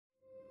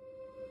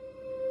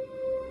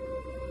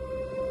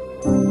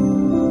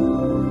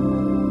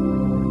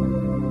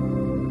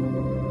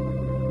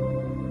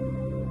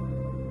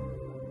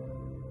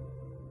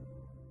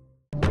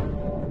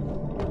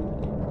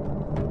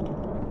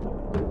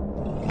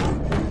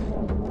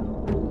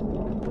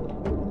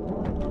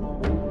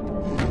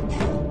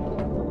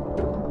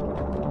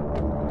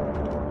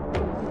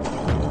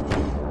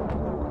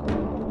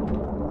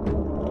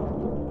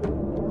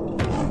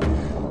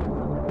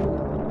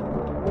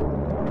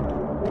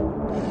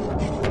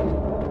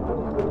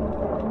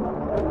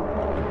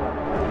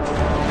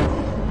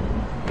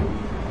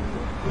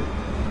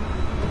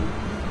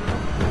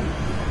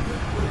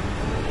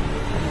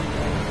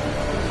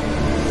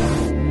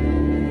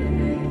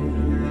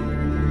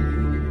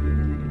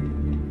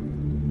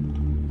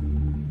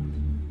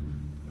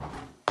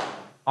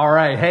All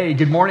right. Hey,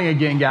 good morning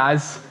again,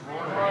 guys.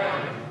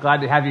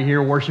 Glad to have you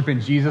here worshiping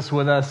Jesus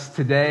with us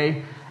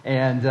today.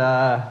 And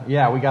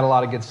we got a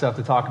lot of good stuff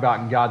to talk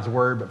about in God's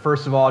Word. But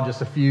first of all,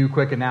 just a few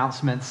quick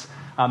announcements.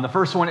 The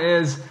first one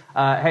is,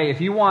 hey, if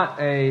you want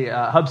a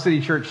Hub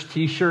City Church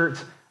t-shirt,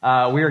 we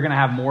are going to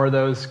have more of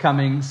those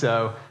coming.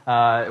 So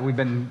we've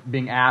been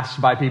being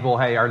asked by people,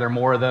 hey, are there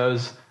more of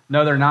those?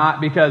 No, they're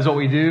not, because what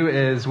we do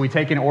is we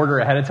take an order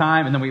ahead of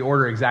time, and then we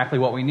order exactly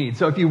what we need.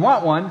 So if you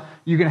want one,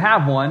 you can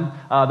have one.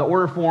 The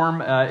order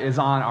form is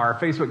on our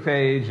Facebook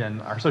page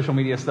and our social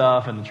media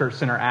stuff and the Church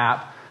Center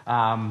app.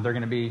 They're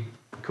going to be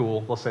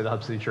cool. They'll say the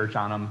Hub City Church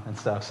on them and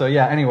stuff. So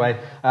yeah, anyway,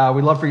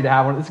 we'd love for you to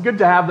have one. It's good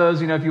to have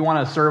those, if you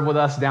want to serve with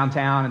us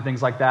downtown and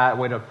things like that,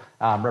 way to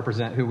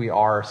represent who we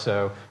are.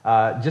 So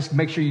just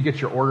make sure you get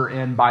your order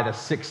in by the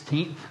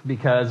 16th,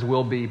 because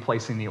we'll be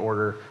placing the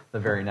order the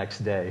very next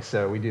day.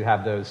 So we do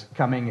have those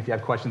coming. If you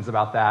have questions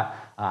about that,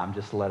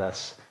 just let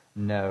us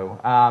know.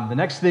 The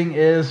next thing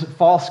is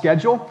fall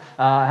schedule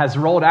has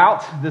rolled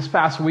out this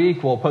past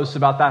week. We'll post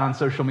about that on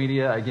social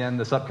media again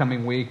this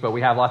upcoming week, but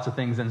we have lots of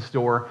things in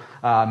store.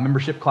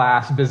 Membership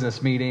class,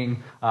 business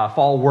meeting,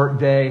 fall work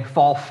day,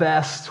 fall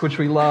fest, which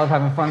we love,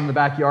 having fun in the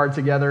backyard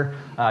together,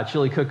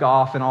 chili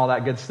cook-off and all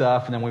that good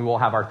stuff. And then we will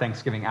have our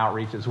Thanksgiving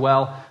outreach as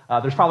well.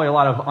 There's probably a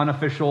lot of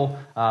unofficial,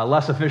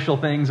 less official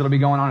things that'll be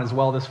going on as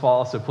well this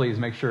fall, so please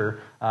make sure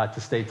to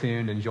stay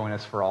tuned and join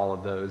us for all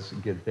of those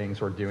good things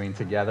we're doing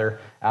together.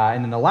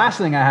 And then the last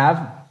thing I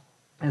have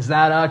is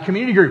that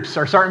community groups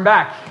are starting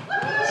back.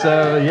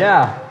 So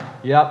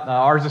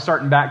ours is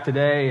starting back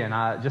today,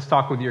 and just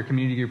talk with your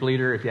community group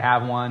leader if you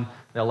have one.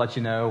 They'll let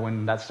you know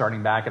when that's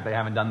starting back if they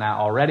haven't done that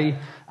already.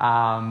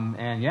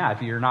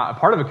 If you're not a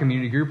part of a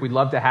community group, we'd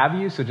love to have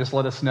you. So just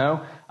let us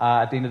know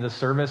at the end of the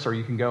service, or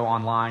you can go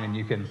online and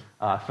you can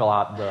fill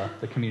out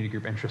the community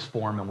group interest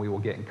form, and we will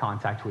get in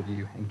contact with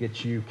you and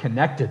get you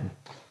connected.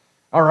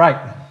 All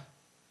right.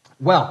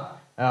 Well,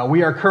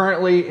 we are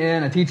currently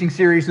in a teaching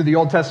series through the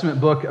Old Testament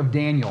book of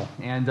Daniel.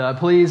 And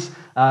please,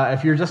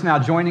 if you're just now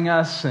joining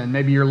us and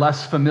maybe you're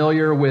less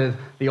familiar with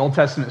the Old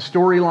Testament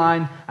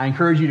storyline, I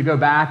encourage you to go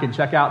back and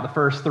check out the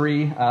first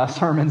three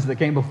sermons that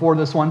came before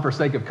this one for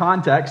sake of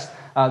context.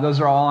 Those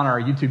are all on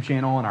our YouTube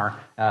channel and our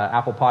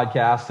Apple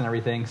Podcasts and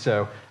everything.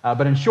 So,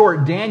 but in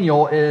short,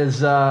 Daniel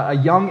is a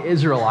young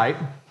Israelite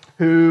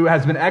who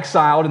has been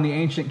exiled in the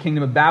ancient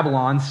kingdom of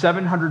Babylon,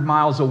 700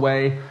 miles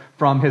away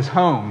from his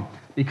home.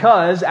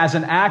 Because as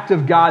an act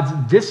of God's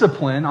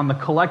discipline on the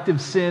collective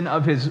sin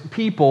of his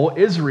people,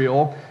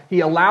 Israel,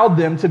 he allowed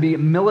them to be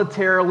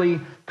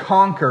militarily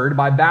conquered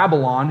by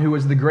Babylon, who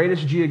was the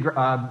greatest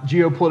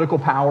geopolitical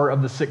power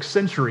of the 6th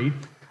century,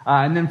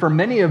 and then for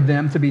many of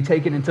them to be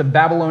taken into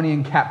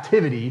Babylonian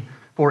captivity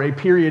for a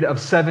period of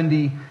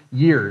 70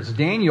 years.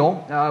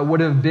 Daniel would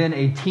have been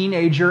a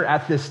teenager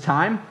at this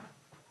time,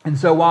 and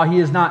so while he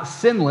is not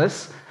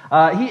sinless,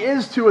 he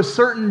is to a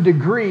certain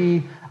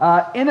degree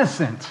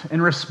innocent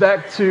in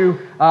respect to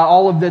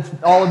all of this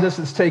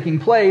that's taking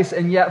place,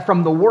 and yet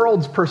from the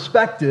world's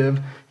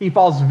perspective, he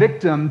falls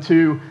victim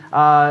to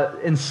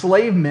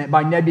enslavement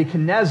by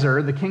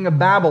Nebuchadnezzar, the king of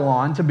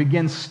Babylon, to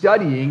begin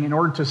studying in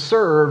order to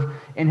serve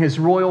in his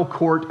royal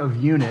court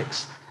of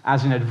eunuchs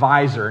as an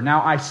advisor.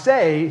 Now, I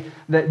say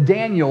that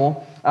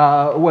Daniel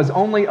was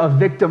only a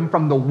victim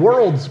from the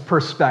world's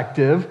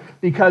perspective,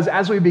 because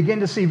as we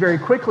begin to see very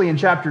quickly in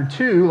chapter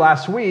 2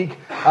 last week,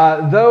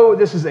 though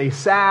this is a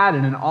sad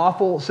and an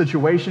awful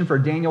situation for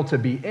Daniel to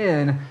be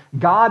in,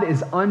 God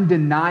is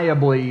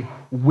undeniably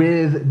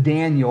with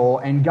Daniel,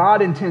 and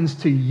God intends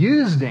to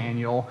use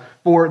Daniel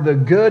for the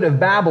good of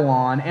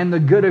Babylon and the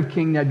good of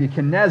King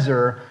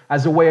Nebuchadnezzar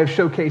as a way of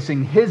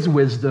showcasing his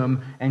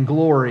wisdom and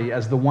glory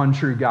as the one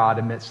true God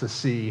amidst the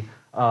sea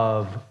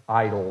of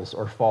idols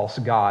or false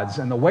gods.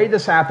 And the way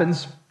this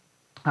happens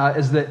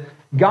is that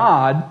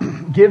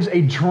God gives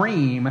a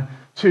dream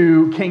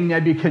to King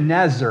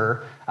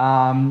Nebuchadnezzar,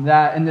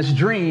 that in this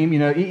dream,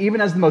 even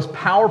as the most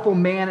powerful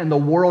man in the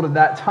world at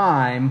that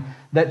time,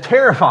 that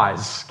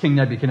terrifies King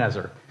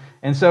Nebuchadnezzar.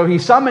 And so he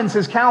summons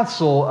his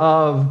council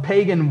of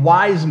pagan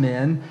wise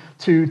men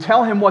to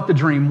tell him what the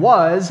dream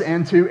was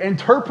and to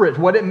interpret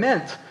what it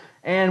meant.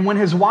 And when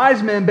his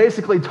wise men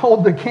basically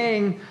told the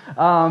king,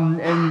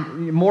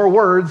 in more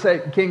words,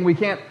 hey, King, we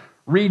can't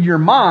read your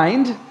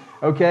mind,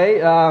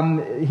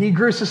 okay, he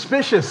grew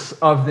suspicious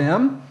of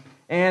them.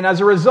 And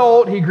as a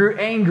result, he grew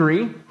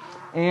angry.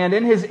 And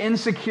in his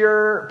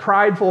insecure,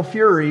 prideful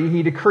fury,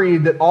 he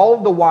decreed that all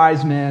of the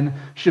wise men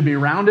should be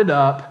rounded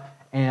up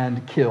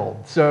and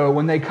killed. So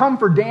when they come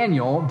for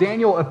Daniel,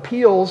 Daniel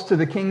appeals to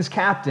the king's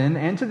captain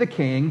and to the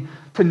king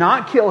to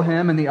not kill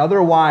him and the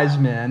other wise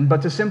men,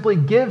 but to simply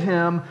give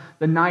him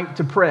the night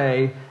to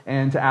pray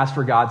and to ask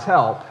for God's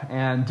help.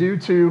 And due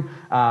to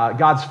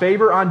God's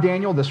favor on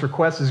Daniel, this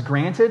request is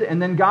granted,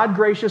 and then God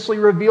graciously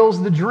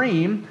reveals the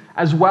dream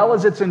as well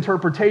as its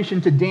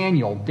interpretation to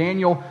Daniel.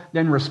 Daniel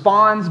then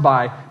responds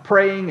by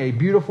praying a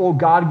beautiful,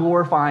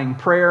 God-glorifying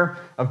prayer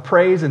of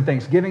praise and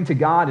thanksgiving to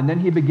God, and then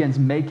he begins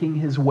making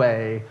his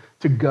way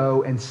to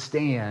go and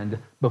stand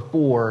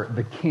before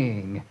the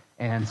king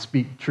and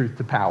speak truth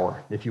to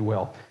power, if you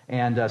will.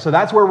 And so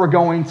that's where we're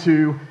going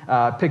to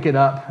pick it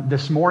up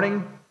this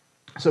morning.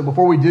 So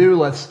before we do,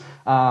 let's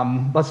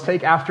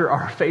take after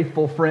our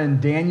faithful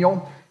friend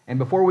Daniel. And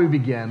before we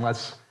begin,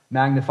 let's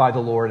magnify the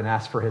Lord and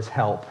ask for his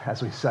help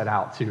as we set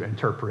out to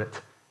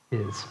interpret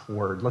his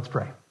word. Let's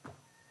pray.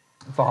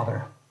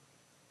 Father,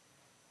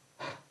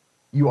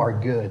 you are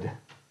good,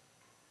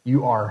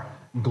 you are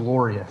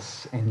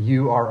glorious, and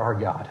you are our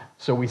God.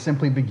 So we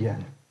simply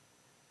begin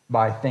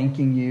by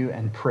thanking you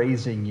and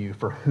praising you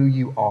for who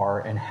you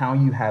are and how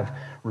you have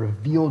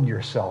revealed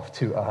yourself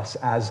to us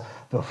as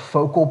the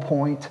focal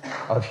point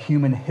of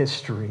human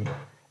history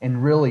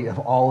and really of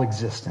all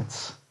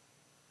existence.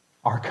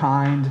 Our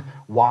kind,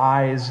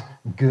 wise,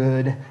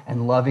 good,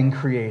 and loving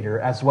Creator,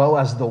 as well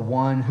as the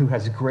one who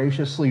has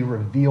graciously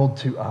revealed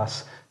to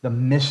us the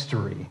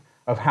mystery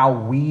of how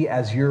we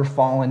as your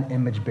fallen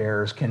image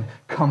bearers can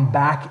come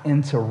back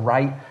into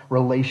right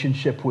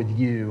relationship with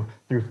you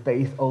through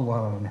faith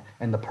alone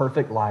and the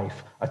perfect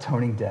life,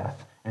 atoning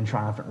death, and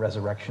triumphant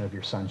resurrection of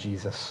your Son,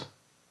 Jesus.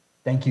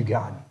 Thank you,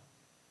 God,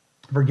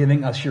 for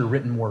giving us your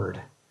written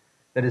word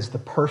that is the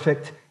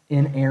perfect,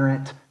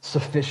 inerrant,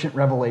 sufficient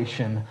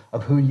revelation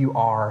of who you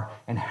are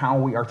and how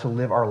we are to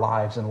live our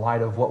lives in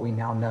light of what we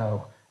now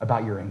know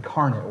about your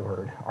incarnate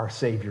word, our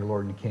Savior,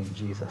 Lord, and King,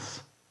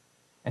 Jesus.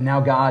 And now,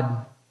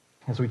 God,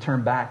 as we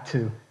turn back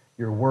to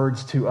your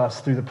words to us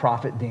through the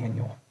prophet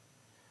Daniel,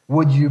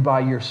 would you,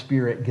 by your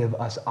Spirit, give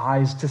us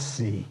eyes to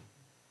see,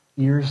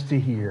 ears to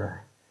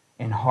hear,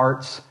 and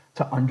hearts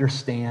to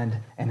understand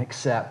and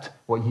accept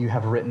what you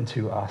have written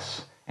to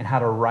us and how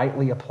to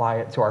rightly apply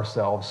it to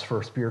ourselves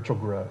for spiritual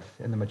growth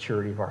and the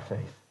maturity of our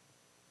faith.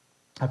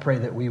 I pray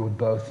that we would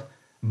both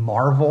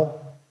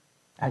marvel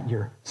at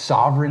your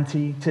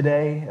sovereignty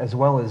today, as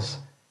well as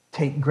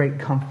take great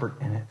comfort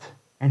in it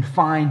and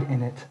find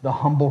in it the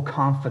humble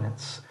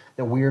confidence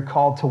that we are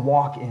called to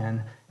walk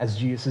in as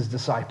Jesus'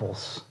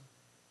 disciples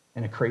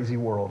in a crazy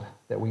world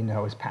that we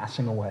know is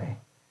passing away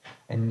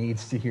and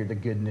needs to hear the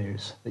good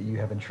news that you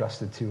have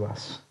entrusted to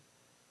us.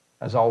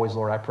 As always,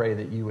 Lord, I pray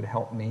that you would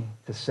help me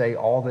to say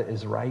all that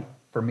is right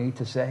for me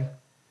to say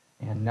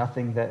and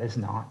nothing that is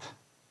not,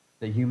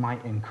 that you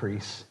might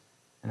increase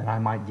and that I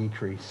might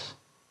decrease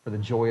for the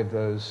joy of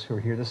those who are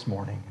here this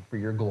morning and for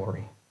your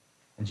glory.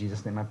 In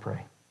Jesus' name I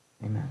pray.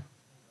 Amen.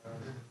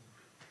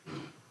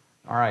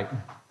 All right.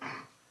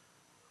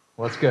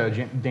 Let's go.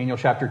 Daniel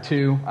chapter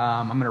 2.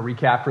 I'm going to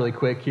recap really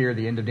quick here,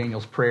 the end of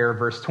Daniel's prayer,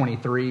 verse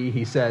 23.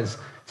 He says,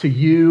 "To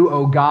you,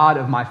 O God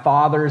of my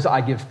fathers, I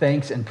give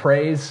thanks and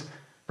praise,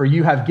 for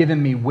you have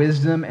given me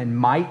wisdom and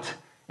might,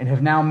 and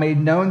have now made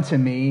known to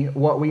me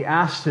what we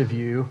asked of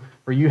you,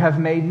 for you have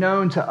made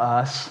known to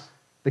us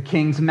the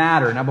king's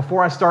matter." Now,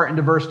 before I start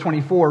into verse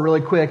 24,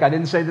 really quick, I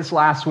didn't say this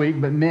last week,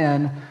 but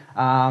men,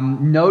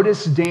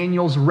 notice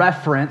Daniel's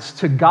reference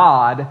to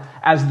God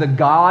as the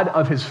God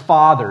of his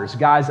fathers.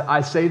 Guys, I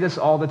say this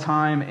all the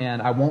time,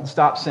 and I won't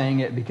stop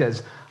saying it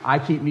because I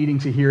keep needing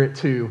to hear it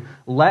too.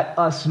 Let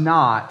us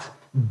not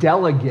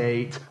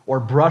delegate or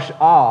brush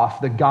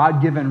off the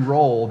God-given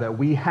role that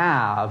we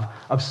have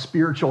of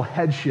spiritual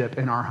headship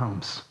in our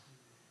homes.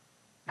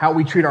 How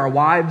we treat our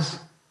wives,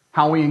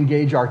 how we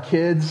engage our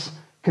kids,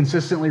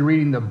 consistently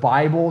reading the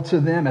Bible to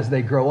them as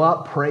they grow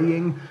up,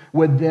 praying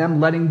with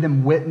them, letting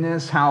them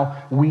witness how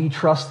we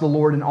trust the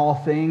Lord in all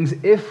things.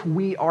 If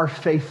we are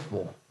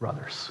faithful,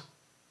 brothers,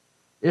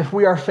 if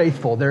we are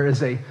faithful, there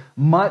is a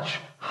much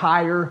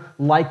higher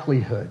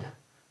likelihood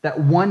that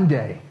one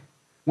day,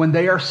 when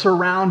they are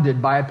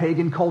surrounded by a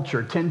pagan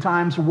culture 10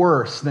 times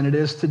worse than it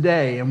is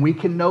today, and we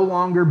can no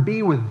longer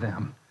be with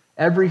them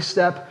every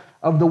step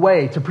of the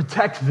way to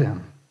protect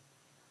them,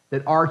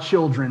 that our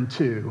children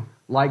too,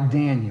 like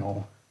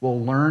Daniel,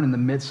 will learn in the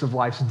midst of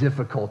life's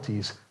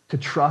difficulties to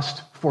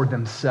trust for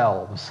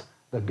themselves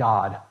the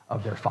God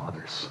of their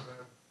fathers.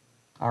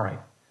 All right,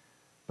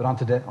 but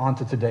on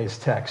to today's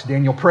text.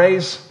 Daniel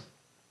prays,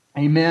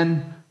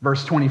 amen,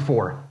 verse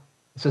 24.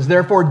 It says,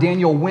 "Therefore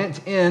Daniel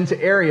went in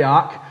to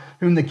Arioch,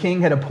 whom the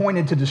king had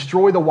appointed to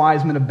destroy the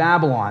wise men of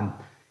Babylon.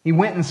 He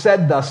went and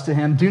said thus to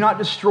him, 'Do not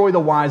destroy the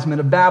wise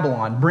men of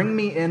Babylon. Bring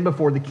me in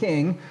before the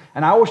king,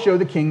 and I will show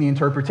the king the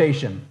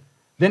interpretation.'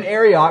 Then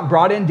Arioch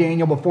brought in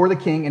Daniel before the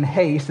king in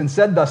haste and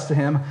said thus to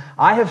him,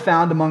 'I have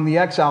found among the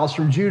exiles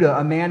from Judah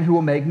a man who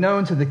will make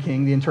known to the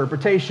king the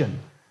interpretation.'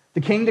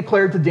 The king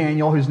declared to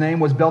Daniel, whose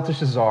name was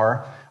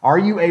Belteshazzar, 'Are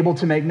you able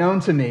to make known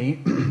to me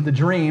the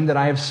dream that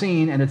I have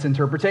seen and its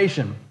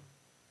interpretation?'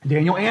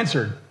 Daniel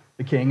answered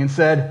the king and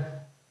said,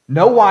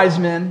 'No wise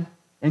men,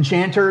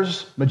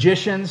 enchanters,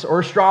 magicians,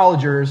 or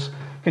astrologers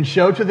can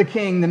show to the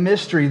king the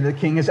mystery the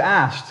king has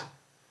asked.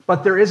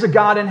 But there is a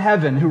God in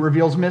heaven who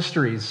reveals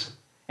mysteries,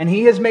 and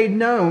he has made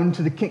known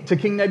to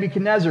King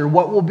Nebuchadnezzar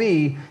what will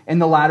be in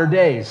the latter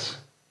days.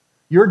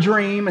 Your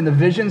dream and the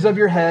visions of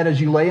your head as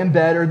you lay in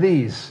bed are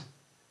these.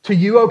 To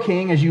you, O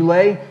king, as you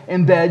lay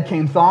in bed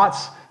came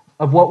thoughts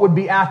of what would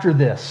be after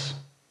this.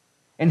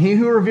 And he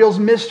who reveals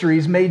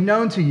mysteries made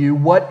known to you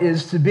what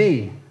is to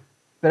be.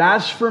 But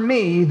as for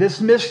me, this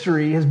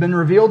mystery has been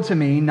revealed to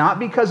me, not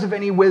because of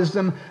any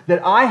wisdom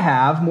that I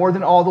have more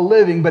than all the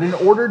living, but in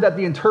order that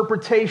the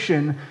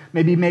interpretation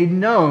may be made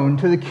known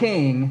to the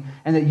king,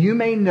 and that you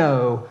may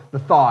know the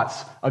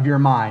thoughts of your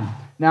mind.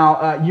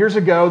 Now, years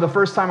ago, the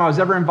first time I was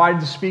ever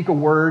invited to speak a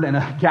word in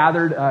a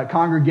gathered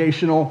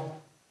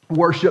congregational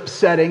worship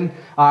setting,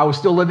 I was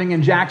still living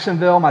in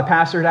Jacksonville. My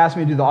pastor had asked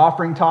me to do the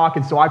offering talk,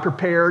 and so I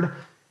prepared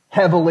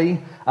heavily,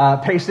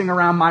 pacing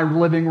around my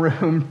living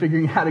room,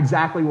 figuring out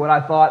exactly what I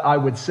thought I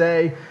would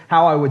say,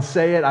 how I would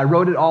say it. I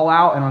wrote it all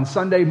out, and on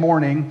Sunday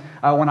morning,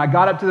 when I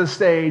got up to the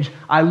stage,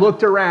 I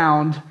looked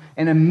around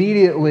and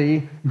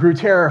immediately grew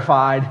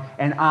terrified,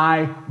 and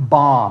I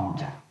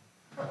bombed.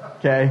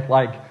 Okay,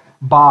 like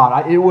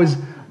bombed. It was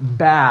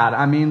bad.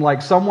 I mean,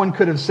 like someone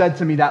could have said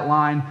to me that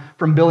line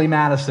from Billy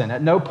Madison.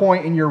 At no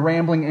point in your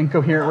rambling,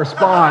 incoherent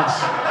response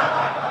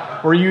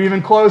were you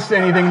even close to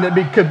anything that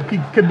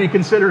could be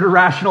considered a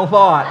rational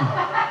thought.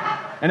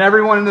 And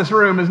everyone in this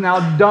room is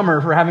now dumber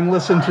for having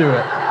listened to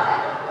it.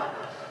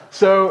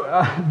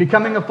 So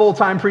becoming a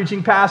full-time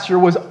preaching pastor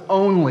was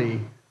only,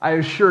 I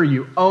assure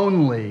you,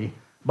 only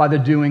by the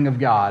doing of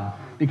God.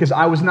 Because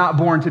I was not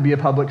born to be a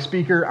public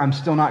speaker. I'm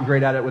still not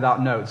great at it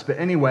without notes. But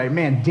anyway,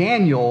 man,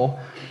 Daniel,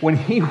 when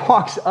he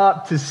walks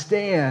up to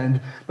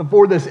stand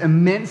before this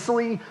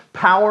immensely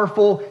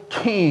powerful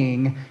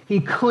king,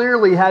 he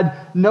clearly had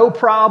no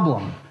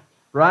problem,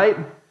 right?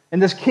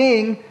 And this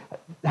king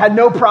had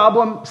no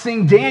problem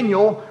seeing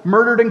Daniel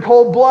murdered in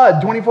cold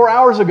blood 24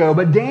 hours ago.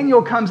 But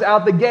Daniel comes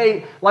out the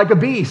gate like a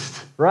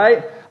beast,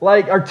 right?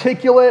 Like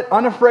articulate,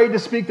 unafraid to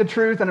speak the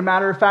truth in a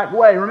matter-of-fact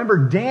way.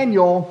 Remember,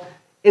 Daniel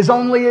is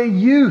only a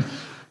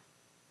youth.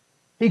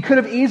 He could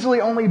have easily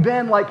only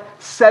been like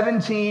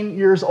 17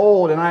 years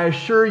old. And I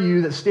assure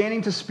you that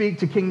standing to speak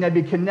to King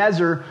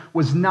Nebuchadnezzar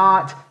was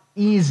not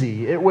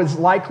easy. It was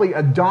likely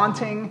a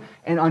daunting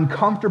and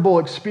uncomfortable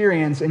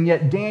experience. And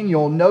yet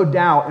Daniel, no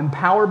doubt,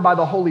 empowered by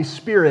the Holy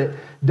Spirit,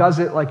 does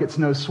it like it's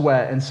no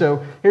sweat. And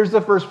so here's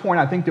the first point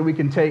I think that we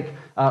can take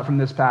from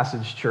this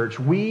passage, church.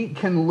 We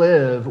can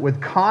live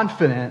with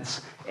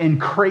confidence in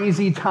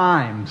crazy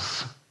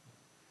times,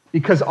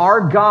 because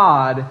our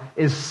God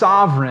is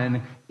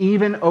sovereign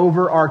even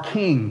over our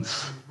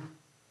kings.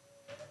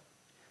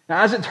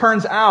 Now, as it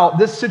turns out,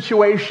 this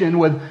situation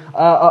with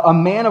a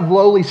man of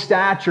lowly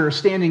stature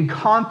standing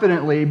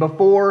confidently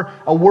before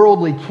a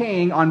worldly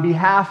king on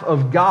behalf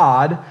of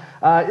God,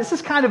 this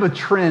is kind of a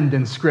trend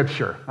in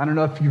Scripture. I don't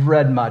know if you've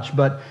read much,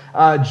 but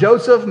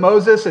Joseph,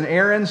 Moses, and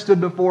Aaron stood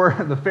before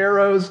the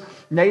pharaohs.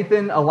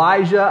 Nathan,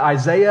 Elijah,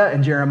 Isaiah,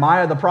 and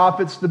Jeremiah, the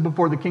prophets, stood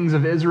before the kings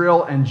of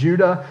Israel and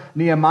Judah.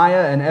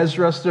 Nehemiah and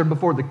Ezra stood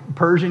before the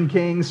Persian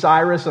kings,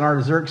 Cyrus and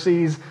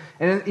Artaxerxes.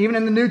 And even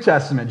in the New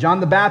Testament, John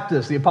the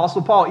Baptist, the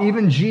Apostle Paul,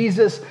 even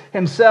Jesus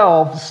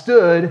himself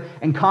stood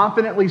and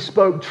confidently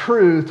spoke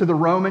truth to the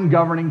Roman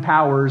governing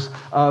powers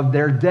of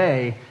their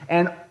day.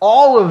 And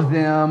all of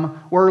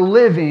them were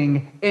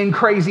living in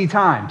crazy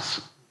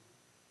times.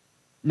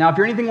 Now, if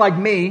you're anything like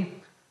me,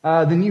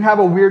 then you have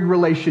a weird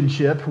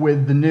relationship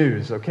with the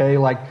news, okay?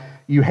 Like,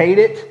 you hate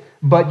it,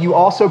 but you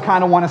also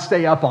kind of want to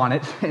stay up on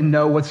it and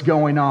know what's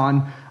going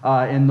on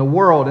in the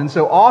world. And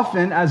so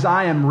often, as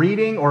I am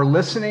reading or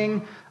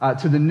listening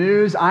to the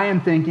news, I am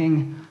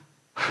thinking,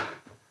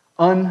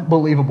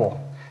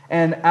 unbelievable.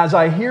 And as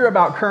I hear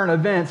about current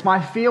events,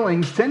 my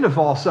feelings tend to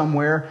fall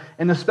somewhere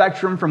in the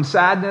spectrum from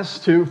sadness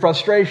to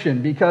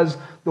frustration, because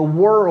the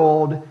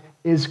world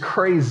is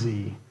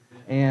crazy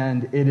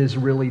and it is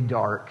really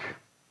dark.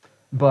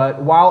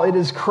 But while it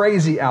is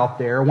crazy out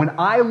there, when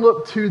I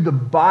look to the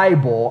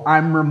Bible,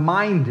 I'm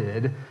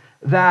reminded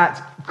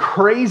that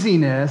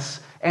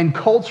craziness and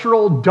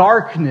cultural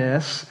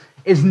darkness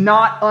is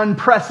not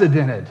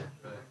unprecedented.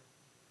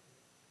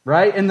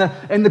 Right? In the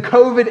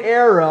COVID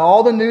era,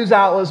 all the news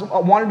outlets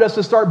wanted us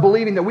to start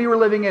believing that we were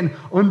living in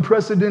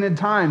unprecedented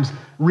times.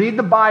 Read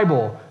the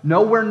Bible.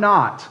 No, we're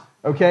not.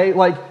 Okay?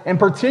 And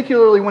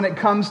particularly when it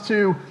comes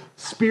to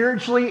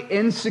spiritually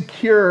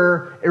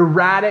insecure,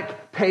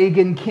 erratic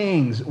pagan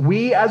kings.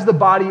 We, as the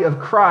body of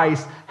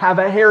Christ, have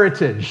a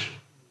heritage,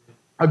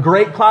 a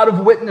great cloud of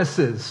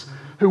witnesses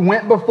who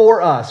went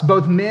before us,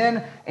 both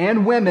men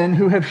and women,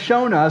 who have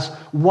shown us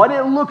what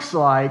it looks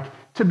like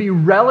to be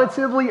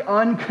relatively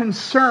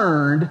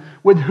unconcerned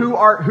with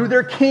who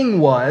their king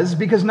was,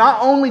 because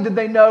not only did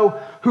they know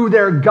who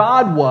their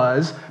God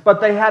was,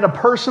 but they had a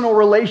personal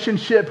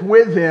relationship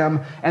with him,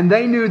 and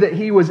they knew that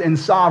he was in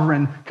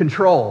sovereign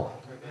control.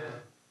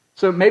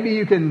 So maybe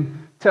you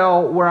can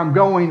tell where I'm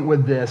going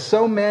with this.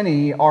 So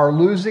many are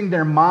losing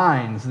their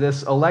minds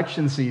this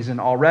election season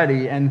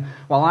already. And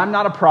while I'm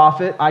not a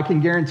prophet, I can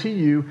guarantee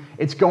you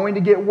it's going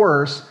to get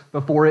worse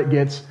before it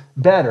gets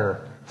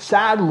better.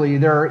 Sadly,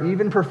 there are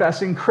even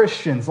professing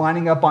Christians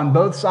lining up on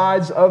both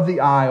sides of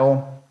the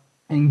aisle,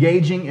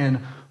 engaging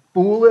in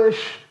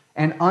foolish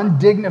and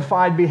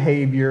undignified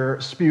behavior,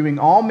 spewing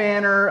all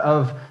manner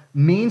of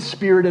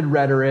mean-spirited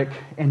rhetoric,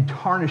 and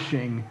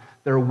tarnishing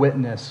their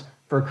witness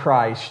for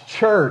Christ.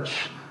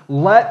 Church,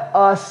 let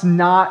us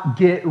not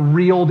get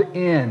reeled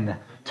in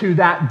to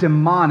that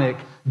demonic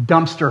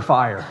dumpster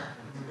fire.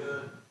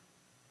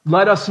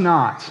 Let us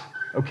not,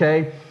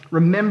 okay?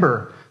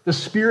 Remember, the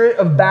spirit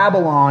of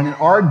Babylon in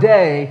our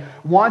day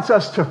wants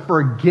us to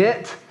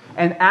forget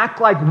and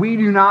act like we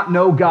do not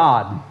know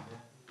God.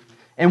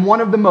 And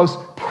one of the most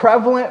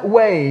prevalent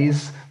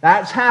ways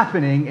that's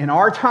happening in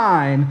our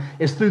time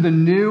is through the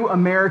new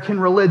American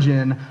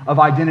religion of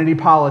identity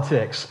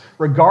politics.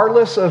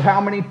 Regardless of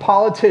how many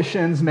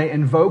politicians may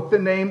invoke the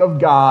name of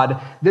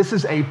God, this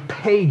is a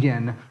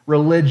pagan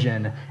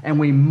religion, and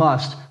we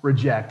must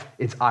reject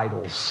its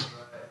idols.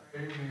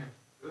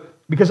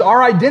 Because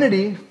our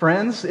identity,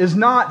 friends, is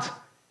not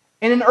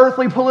in an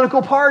earthly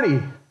political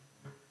party.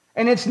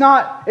 And it's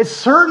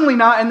certainly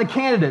not in the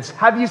candidates.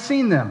 Have you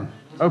seen them?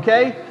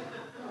 Okay?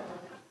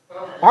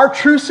 Our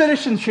true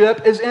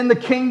citizenship is in the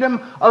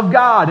kingdom of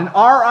God, and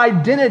our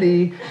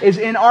identity is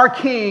in our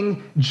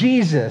King,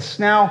 Jesus.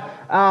 Now,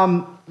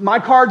 my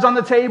card's on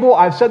the table.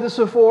 I've said this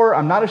before.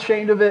 I'm not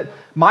ashamed of it.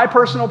 My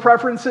personal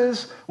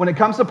preferences when it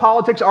comes to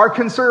politics are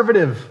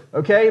conservative,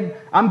 okay?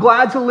 I'm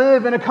glad to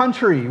live in a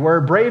country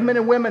where brave men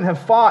and women have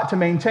fought to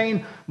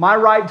maintain my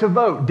right to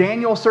vote.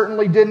 Daniel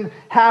certainly didn't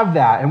have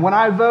that. And when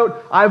I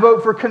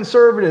vote for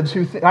conservatives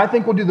who I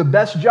think will do the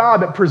best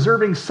job at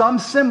preserving some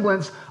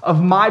semblance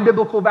of my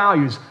biblical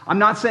values. I'm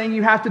not saying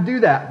you have to do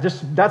that.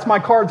 Just that's my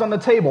cards on the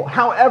table.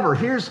 However,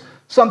 here's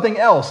something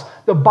else.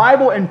 The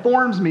Bible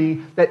informs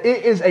me that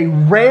it is a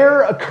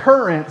rare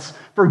occurrence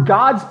for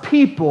God's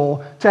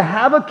people to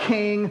have a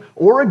king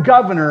or a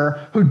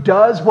governor who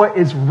does what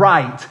is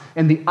right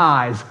in the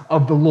eyes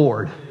of the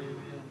Lord.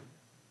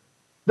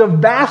 The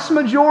vast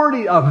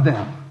majority of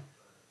them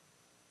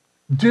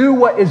do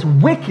what is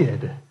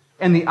wicked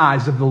in the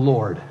eyes of the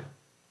Lord.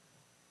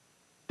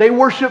 They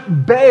worship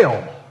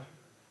Baal,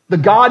 the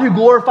god who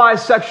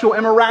glorifies sexual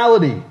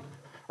immorality,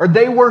 or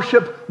they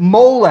worship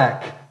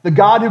Molech, the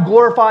god who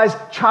glorifies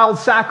child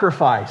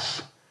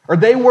sacrifice, or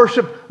they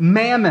worship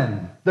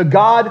Mammon, the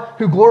god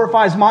who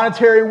glorifies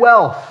monetary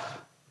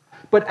wealth.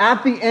 But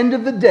at the end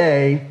of the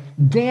day,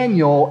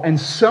 Daniel and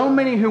so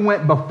many who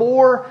went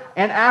before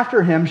and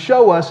after him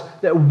show us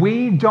that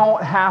we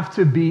don't have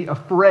to be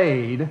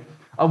afraid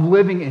of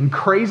living in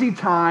crazy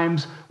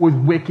times with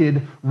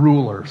wicked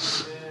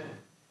rulers.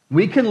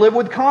 We can live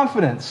with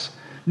confidence,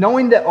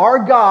 knowing that our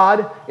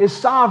God is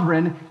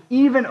sovereign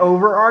even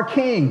over our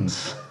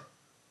kings.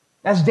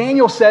 As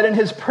Daniel said in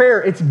his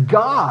prayer, it's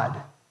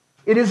God.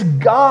 It is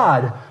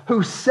God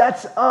who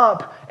sets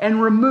up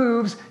and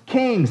removes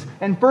kings.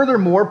 And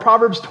furthermore,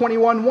 Proverbs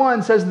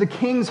 21:1 says the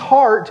king's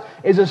heart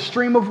is a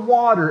stream of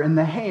water in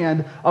the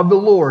hand of the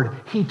Lord.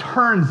 He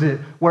turns it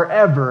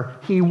wherever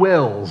he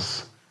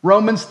wills.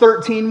 Romans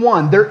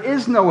 13:1, there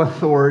is no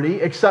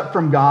authority except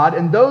from God,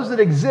 and those that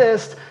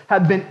exist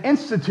have been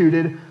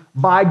instituted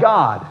by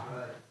God.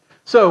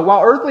 So,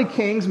 while earthly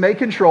kings may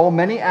control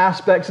many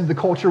aspects of the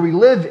culture we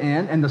live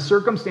in and the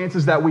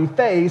circumstances that we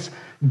face,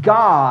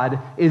 God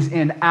is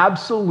in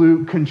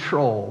absolute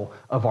control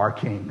of our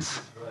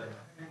kings.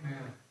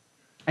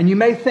 And you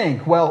may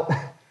think, well,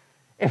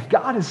 if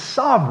God is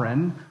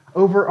sovereign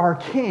over our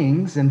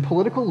kings and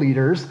political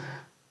leaders,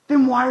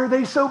 then why are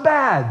they so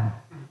bad?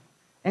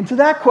 And to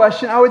that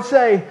question, I would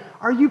say,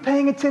 are you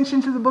paying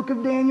attention to the book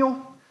of Daniel?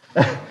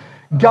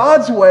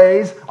 God's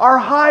ways are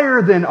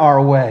higher than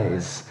our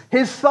ways.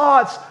 His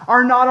thoughts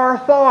are not our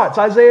thoughts.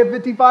 Isaiah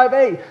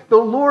 55:8. The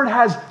Lord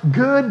has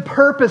good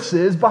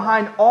purposes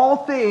behind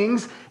all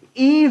things,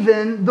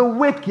 even the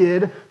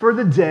wicked for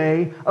the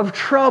day of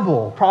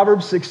trouble.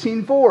 Proverbs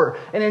 16:4.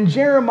 And in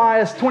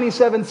Jeremiah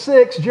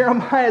 27:6,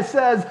 Jeremiah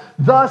says,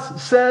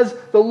 thus says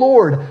the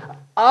Lord,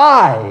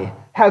 I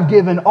have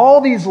given all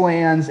these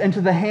lands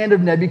into the hand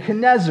of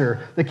Nebuchadnezzar,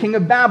 the king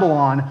of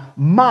Babylon,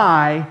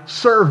 my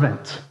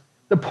servant.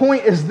 The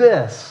point is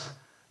this.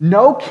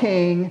 No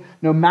king,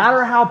 no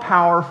matter how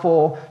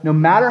powerful, no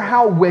matter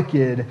how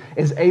wicked,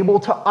 is able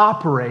to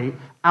operate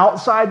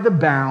outside the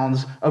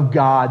bounds of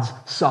God's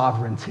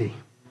sovereignty.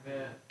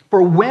 Amen.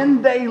 For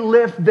when they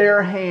lift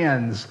their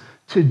hands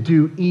to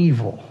do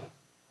evil,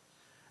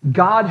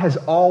 God has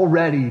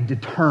already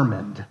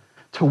determined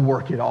to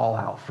work it all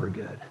out for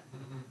good.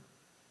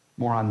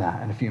 More on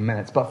that in a few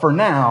minutes. But for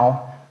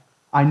now,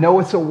 I know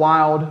it's a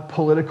wild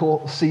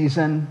political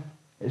season.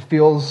 It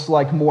feels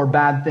like more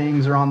bad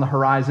things are on the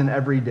horizon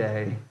every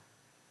day.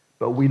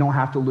 But we don't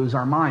have to lose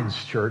our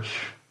minds, church.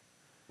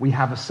 We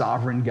have a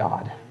sovereign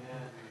God.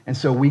 And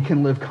so we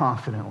can live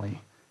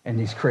confidently in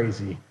these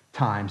crazy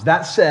times.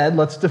 That said,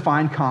 let's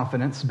define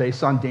confidence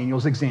based on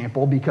Daniel's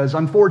example, because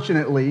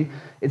unfortunately,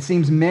 it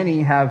seems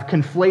many have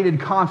conflated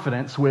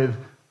confidence with,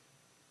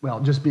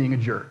 well, just being a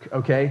jerk,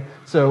 okay?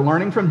 So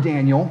learning from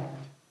Daniel,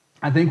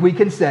 I think we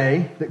can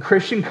say that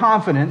Christian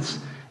confidence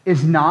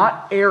is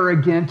not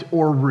arrogant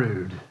or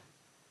rude.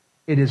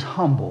 It is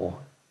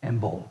humble and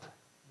bold.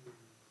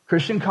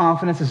 Christian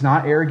confidence is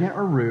not arrogant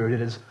or rude.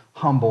 It is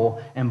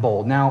humble and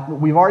bold. Now,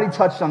 we've already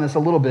touched on this a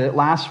little bit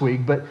last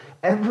week, but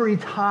every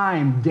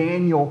time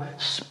Daniel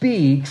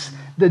speaks,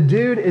 the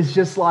dude is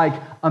just like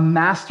a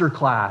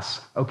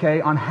masterclass, okay,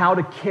 on how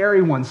to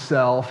carry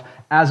oneself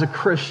as a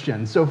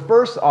Christian. So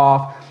first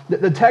off,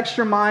 the text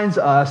reminds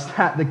us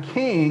that the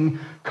king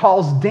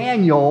calls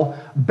Daniel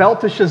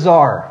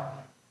Belteshazzar,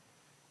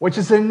 which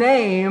is a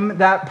name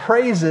that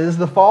praises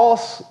the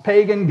false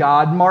pagan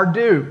god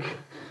Marduk.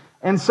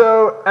 And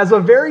so, as a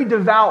very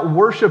devout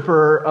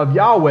worshiper of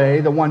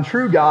Yahweh, the one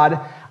true God,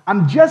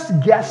 I'm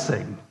just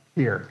guessing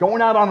here,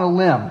 going out on a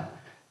limb,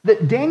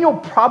 that Daniel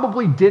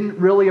probably didn't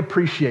really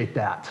appreciate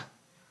that,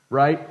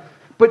 right?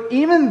 But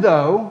even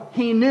though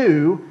he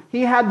knew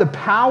he had the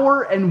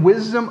power and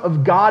wisdom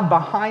of God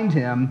behind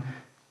him,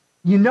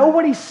 you know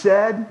what he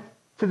said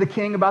to the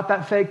king about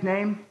that fake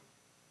name?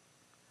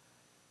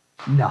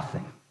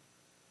 Nothing.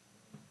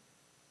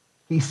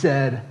 He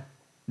said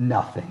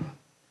nothing.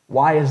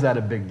 Why is that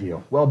a big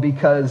deal? Well,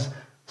 because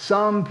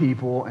some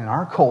people in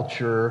our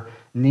culture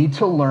need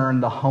to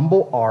learn the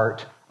humble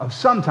art of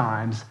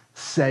sometimes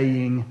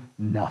saying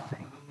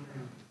nothing.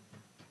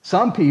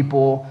 Some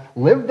people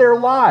live their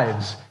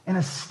lives in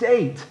a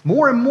state,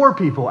 more and more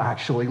people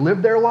actually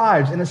live their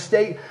lives in a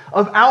state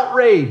of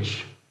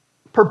outrage,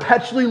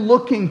 perpetually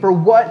looking for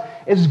what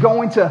is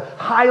going to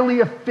highly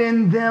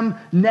offend them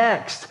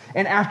next.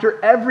 And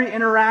after every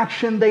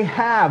interaction they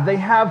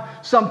have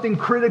something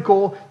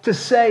critical to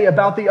say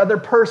about the other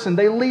person.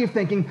 They leave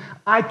thinking,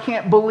 I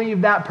can't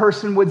believe that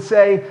person would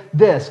say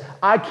this.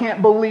 I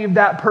can't believe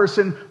that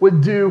person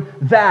would do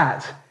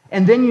that.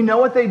 And then you know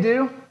what they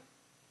do?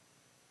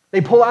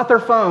 They pull out their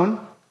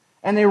phone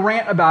and they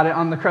rant about it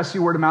on the Crusty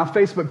Word of Mouth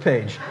Facebook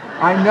page.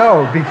 I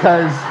know,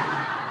 because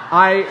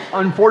I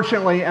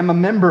unfortunately am a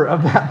member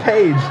of that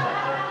page.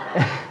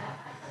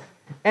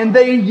 And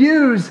they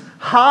use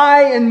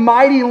high and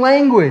mighty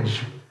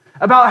language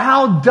about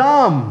how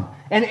dumb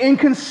and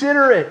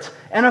inconsiderate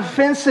and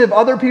offensive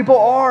other people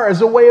are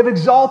as a way of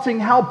exalting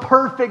how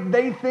perfect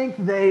they think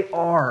they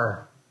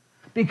are.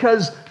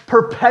 Because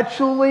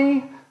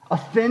perpetually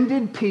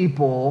offended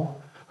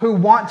people who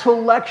want to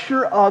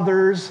lecture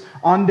others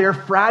on their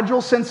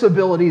fragile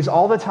sensibilities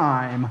all the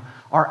time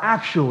are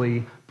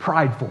actually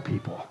prideful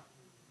people.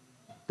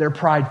 They're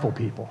prideful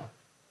people.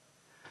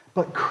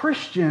 But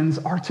Christians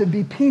are to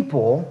be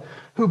people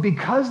who,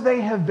 because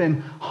they have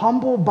been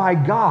humbled by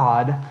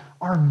God,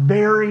 are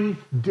very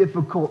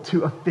difficult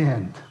to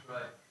offend.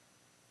 Right.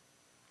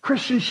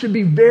 Christians should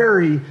be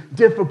very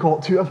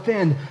difficult to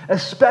offend,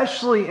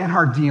 especially in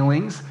our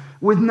dealings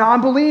with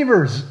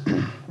non-believers.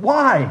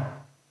 Why?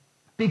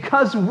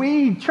 Because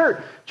we, church,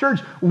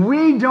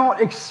 we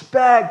don't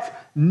expect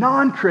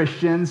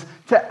non-Christians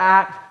to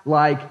act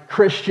like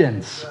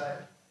Christians. Right.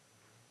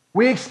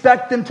 We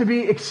expect them to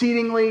be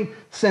exceedingly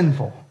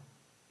sinful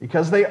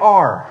because they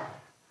are.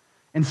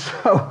 And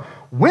so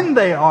when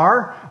they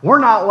are, we're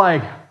not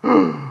like,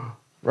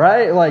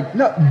 right? Like,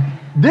 no,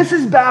 this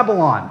is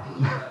Babylon,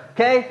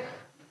 okay?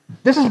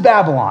 This is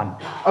Babylon.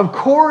 Of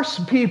course,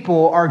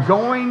 people are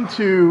going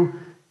to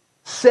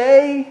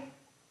say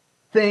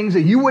things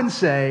that you wouldn't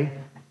say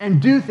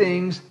and do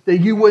things that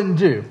you wouldn't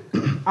do.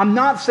 I'm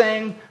not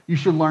saying you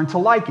should learn to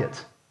like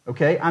it,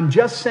 okay? I'm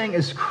just saying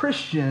as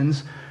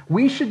Christians,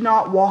 we should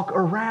not walk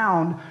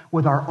around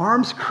with our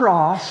arms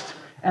crossed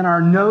and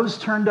our nose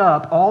turned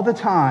up all the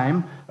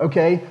time,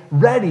 okay,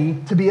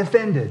 ready to be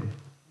offended.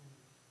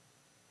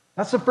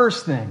 That's the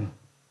first thing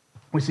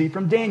we see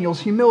from Daniel's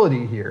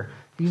humility here.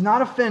 He's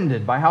not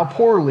offended by how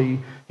poorly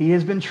he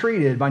has been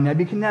treated by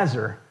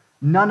Nebuchadnezzar.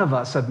 None of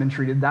us have been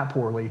treated that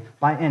poorly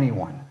by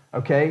anyone.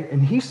 Okay?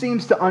 And he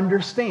seems to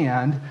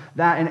understand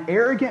that an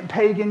arrogant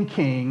pagan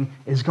king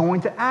is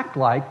going to act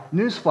like,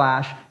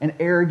 newsflash, an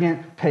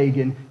arrogant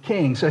pagan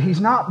king. So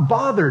he's not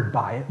bothered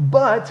by it.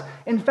 But,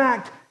 in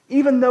fact,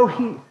 even though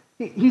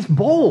he's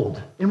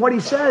bold in what he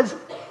says,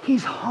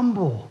 he's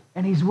humble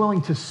and he's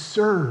willing to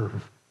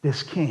serve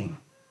this king.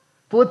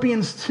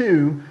 Philippians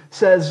 2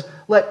 says,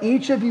 let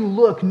each of you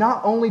look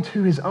not only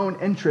to his own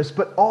interests,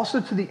 but also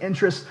to the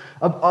interests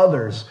of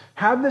others.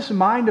 Have this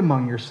mind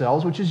among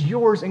yourselves, which is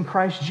yours in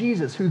Christ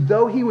Jesus, who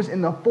though he was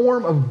in the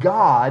form of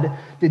God,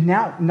 did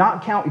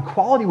not count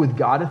equality with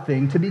God a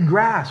thing to be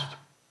grasped.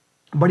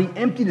 But he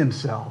emptied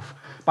himself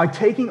by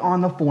taking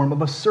on the form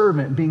of a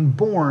servant, being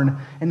born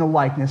in the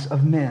likeness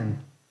of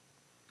men.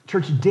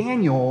 Church,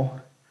 Daniel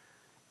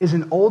is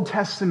an Old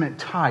Testament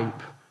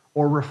type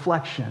or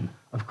reflection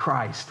of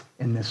Christ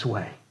in this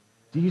way.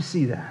 Do you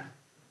see that?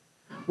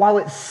 While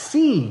it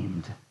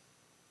seemed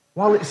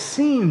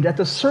at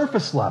the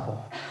surface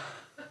level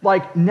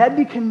like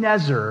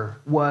Nebuchadnezzar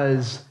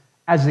was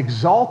as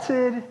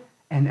exalted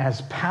and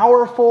as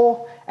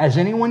powerful as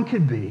anyone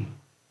could be,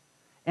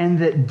 and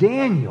that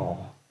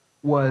Daniel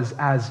was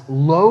as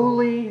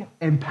lowly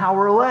and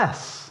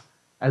powerless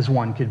as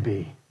one could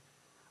be.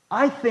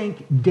 I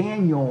think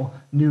Daniel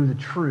knew the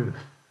truth.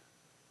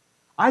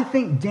 I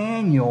think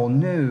Daniel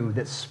knew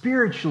that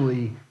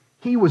spiritually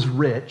he was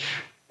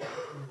rich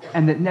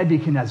and that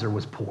Nebuchadnezzar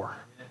was poor.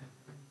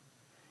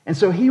 And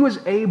so he was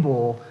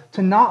able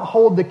to not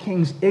hold the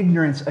king's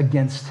ignorance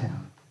against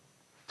him,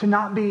 to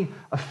not be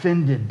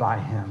offended by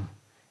him,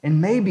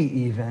 and maybe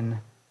even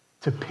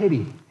to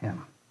pity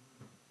him,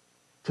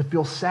 to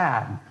feel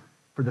sad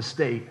for the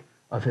state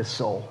of his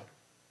soul.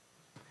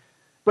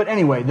 But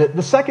anyway,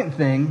 the second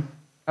thing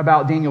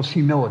about Daniel's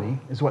humility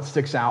is what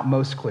sticks out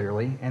most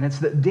clearly, and it's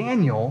that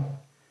Daniel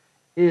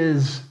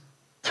is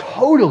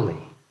totally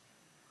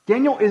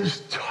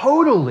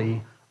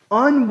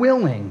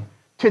unwilling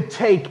to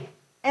take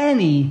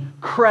any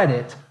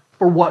credit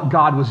for what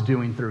God was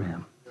doing through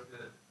him.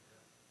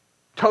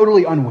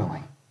 Totally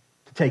unwilling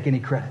to take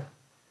any credit.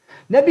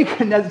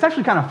 Nebuchadnezzar, it's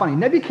actually kind of funny.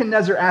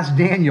 Nebuchadnezzar asked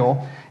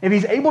Daniel if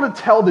he's able to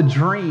tell the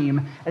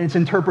dream and its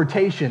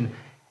interpretation.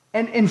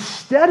 And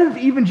instead of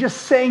even just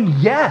saying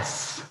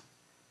yes,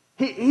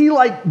 he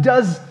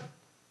does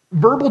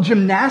verbal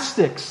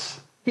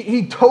gymnastics.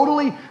 He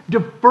totally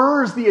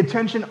defers the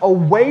attention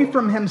away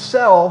from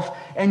himself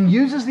and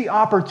uses the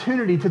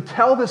opportunity to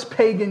tell this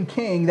pagan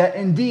king that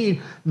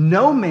indeed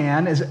no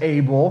man is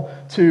able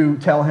to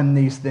tell him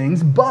these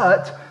things,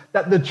 but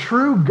that the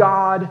true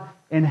God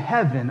in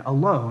heaven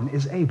alone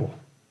is able.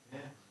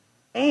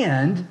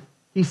 And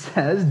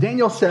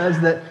Daniel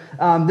says that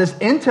this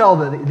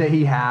intel that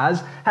he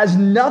has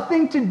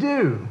nothing to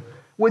do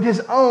with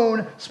his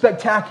own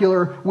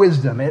spectacular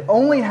wisdom. It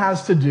only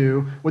has to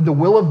do with the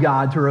will of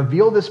God to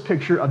reveal this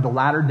picture of the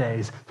latter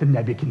days to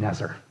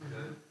Nebuchadnezzar.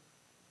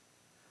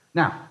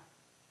 Now,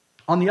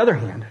 on the other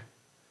hand,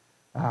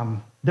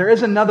 there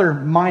is another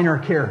minor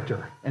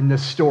character in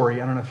this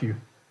story. I don't know if you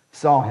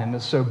saw him.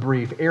 It's so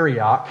brief.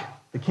 Arioch,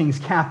 the king's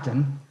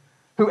captain,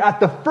 who at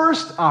the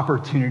first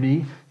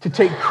opportunity to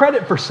take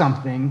credit for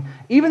something,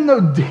 even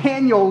though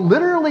Daniel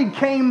literally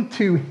came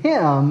to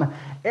him,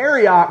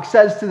 Arioch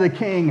says to the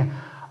king,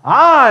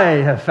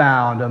 "I have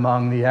found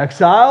among the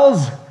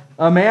exiles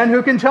a man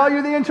who can tell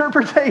you the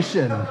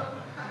interpretation."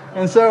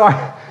 And so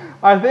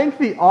I think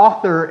the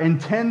author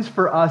intends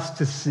for us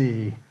to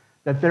see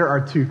that there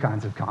are two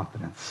kinds of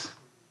confidence.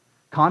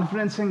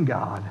 Confidence in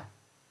God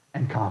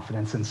and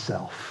confidence in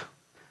self.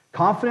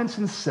 Confidence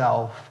in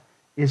self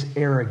is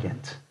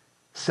arrogant,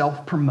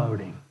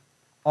 self-promoting,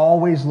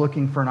 always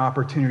looking for an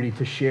opportunity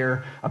to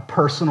share a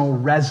personal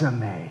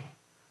resume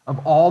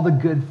of all the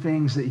good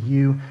things that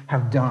you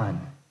have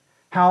done,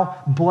 how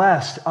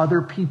blessed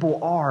other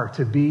people are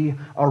to be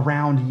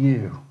around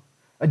you,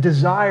 a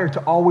desire to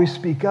always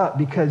speak up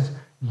because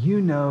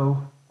you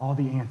know all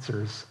the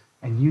answers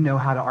and you know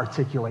how to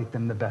articulate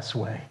them the best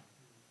way.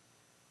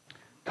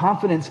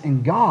 Confidence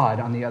in God,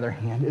 on the other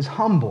hand, is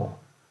humble,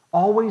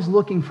 always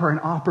looking for an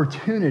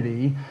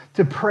opportunity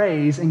to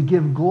praise and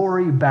give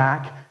glory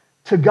back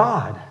to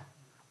God,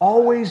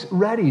 always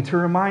ready to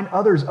remind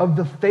others of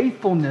the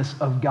faithfulness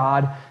of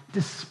God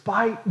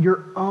despite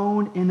your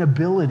own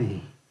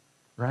inability,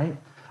 right?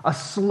 A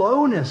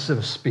slowness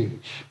of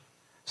speech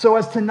so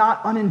as to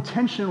not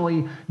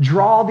unintentionally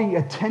draw the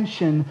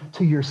attention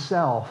to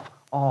yourself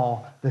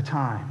all the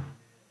time.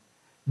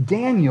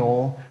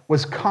 Daniel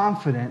was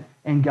confident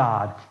in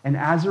God, and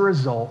as a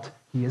result,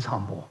 he is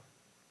humble.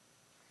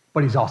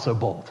 But he's also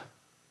bold.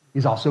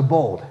 He's also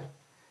bold.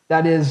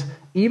 That is,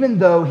 even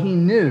though he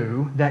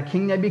knew that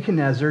King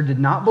Nebuchadnezzar did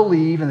not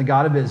believe in the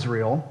God of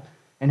Israel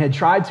and had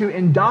tried to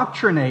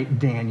indoctrinate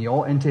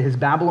Daniel into his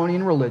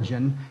Babylonian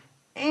religion,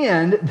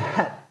 and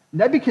that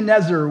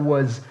Nebuchadnezzar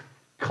was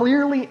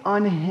clearly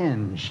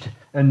unhinged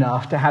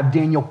enough to have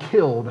Daniel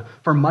killed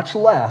for much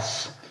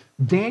less,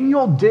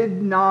 Daniel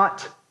did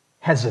not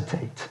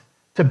hesitate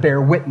to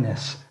bear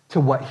witness to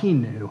what he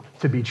knew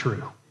to be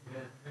true.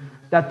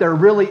 That there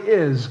really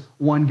is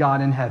one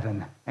God in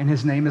heaven, and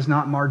his name is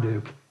not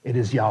Marduk, it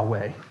is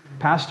Yahweh.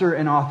 Pastor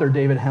and author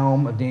David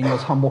Helm of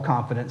Daniel's Humble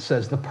Confidence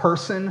says, "The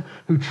person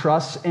who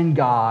trusts in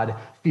God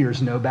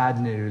fears no bad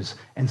news,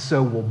 and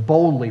so will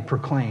boldly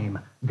proclaim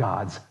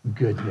God's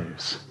good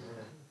news."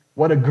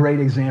 What a great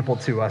example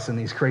to us in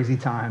these crazy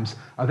times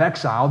of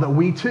exile that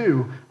we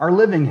too are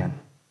living in.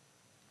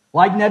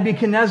 Like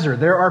Nebuchadnezzar,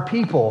 there are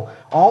people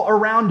all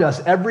around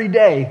us every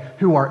day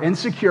who are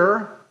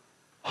insecure,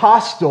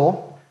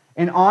 hostile,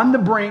 and on the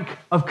brink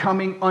of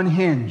coming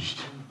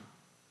unhinged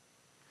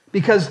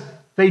because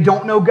they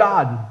don't know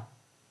God.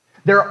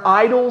 Their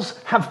idols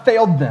have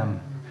failed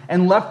them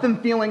and left them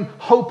feeling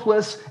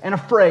hopeless and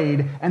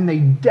afraid, and they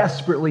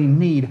desperately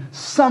need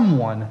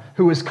someone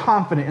who is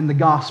confident in the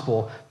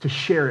gospel to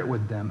share it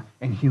with them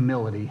in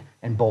humility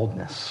and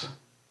boldness.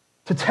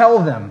 To tell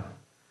them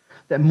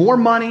that more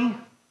money,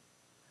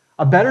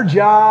 a better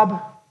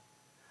job,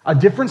 a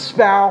different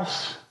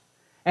spouse,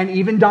 and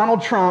even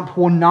Donald Trump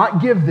will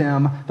not give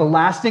them the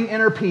lasting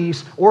inner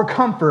peace or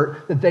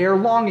comfort that they are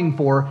longing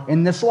for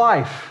in this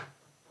life.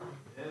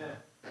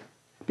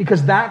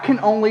 because that can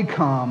only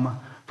come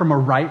from a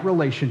right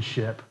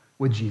relationship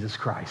with Jesus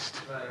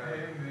Christ.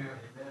 Amen.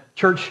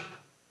 Church,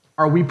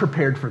 are we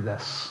prepared for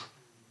this?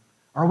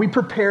 Are we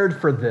prepared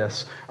for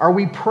this? Are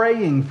we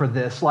praying for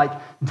this like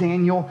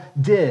Daniel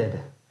did?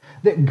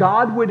 That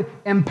God would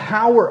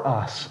empower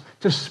us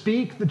to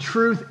speak the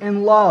truth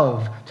in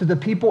love to the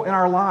people in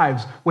our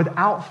lives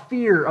without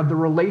fear of the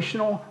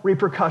relational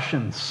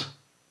repercussions.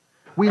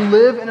 We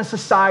live in a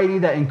society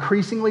that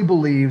increasingly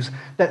believes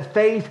that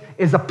faith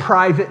is a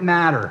private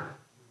matter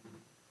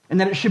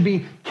and that it should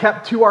be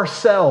kept to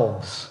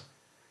ourselves,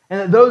 and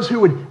that those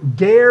who would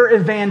dare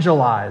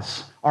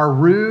evangelize are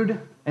rude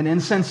and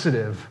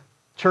insensitive.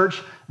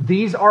 Church,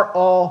 these are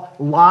all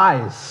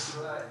lies.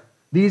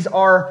 These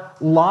are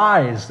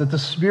lies that the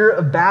spirit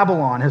of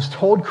Babylon has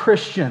told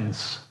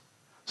Christians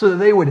so that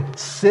they would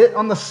sit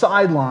on the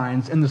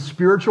sidelines in the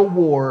spiritual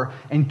war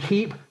and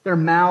keep their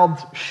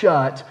mouths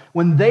shut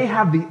when they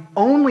have the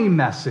only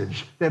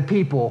message that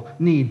people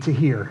need to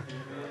hear.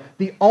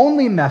 The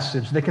only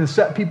message that can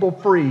set people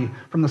free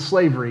from the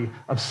slavery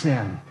of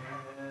sin.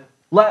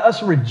 Let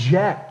us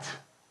reject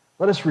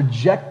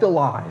the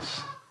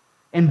lies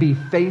and be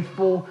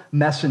faithful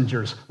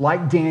messengers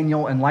like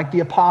Daniel and like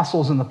the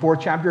apostles in the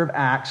 4th chapter of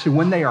Acts, who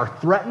when they are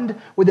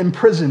threatened with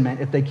imprisonment,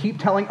 if they keep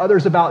telling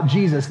others about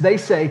Jesus, they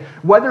say,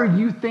 whether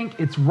you think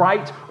it's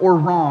right or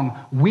wrong,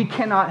 we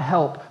cannot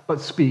help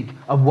but speak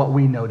of what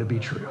we know to be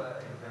true.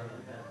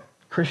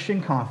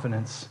 Christian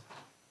confidence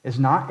is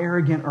not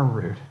arrogant or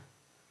rude.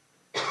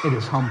 It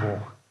is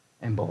humble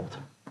and bold.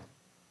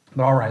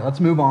 But all right, let's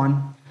move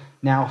on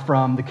now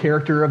from the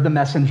character of the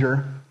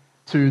messenger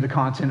to the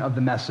content of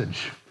the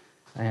message.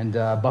 And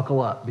buckle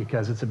up,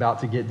 because it's about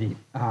to get deep.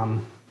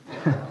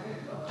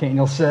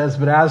 Daniel says,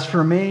 but as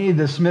for me,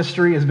 this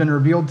mystery has been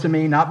revealed to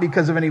me, not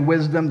because of any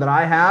wisdom that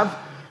I have,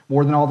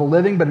 more than all the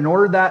living, but in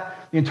order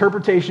that the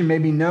interpretation may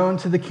be known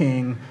to the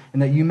king,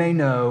 and that you may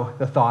know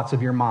the thoughts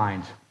of your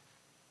mind.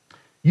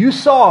 You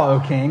saw,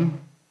 O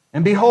king,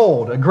 and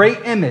behold, a great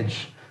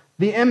image.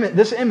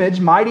 This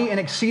image, mighty and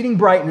exceeding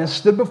brightness,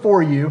 stood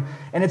before you,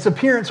 and its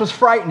appearance was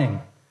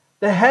frightening.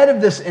 The head of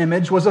this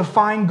image was of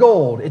fine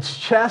gold, its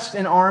chest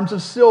and arms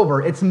of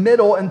silver, its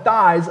middle and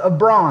thighs of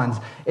bronze,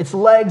 its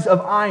legs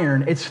of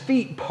iron, its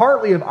feet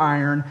partly of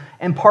iron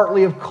and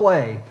partly of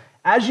clay.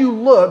 As you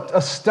looked,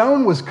 a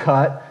stone was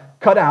cut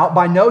out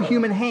by no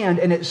human hand,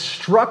 and it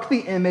struck the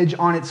image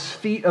on its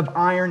feet of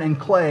iron and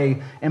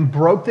clay and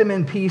broke them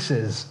in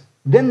pieces.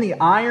 Then the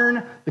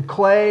iron, the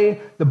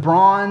clay, the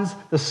bronze,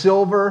 the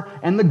silver,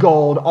 and the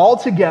gold all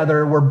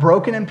together were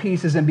broken in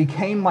pieces and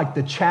became like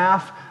the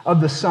chaff of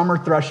the summer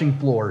threshing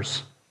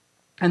floors.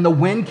 And the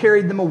wind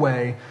carried them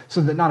away so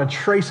that not a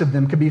trace of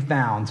them could be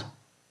found.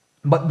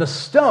 But the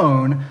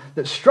stone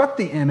that struck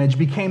the image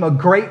became a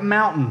great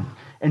mountain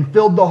and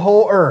filled the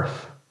whole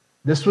earth.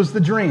 This was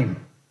the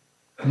dream.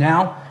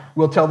 Now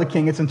we'll tell the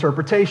king its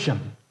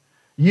interpretation.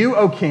 You,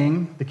 O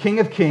king, the King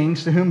of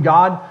kings, to whom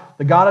God,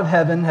 the God of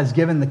heaven, has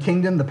given the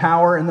kingdom, the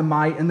power, and the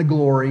might, and the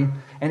glory,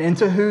 and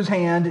into whose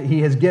hand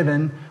he has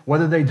given,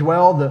 wherever they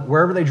dwell,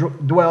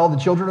 the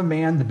children of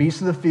man, the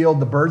beasts of the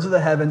field, the birds of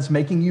the heavens,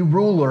 making you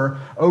ruler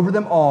over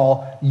them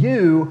all.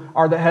 You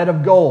are the head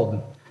of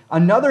gold.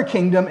 Another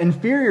kingdom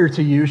inferior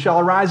to you shall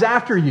arise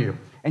after you,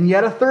 and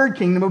yet a third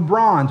kingdom of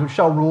bronze, which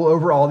shall rule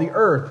over all the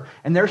earth.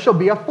 And there shall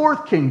be a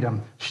fourth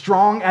kingdom,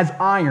 strong as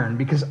iron,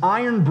 because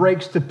iron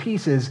breaks to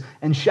pieces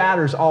and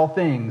shatters all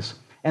things.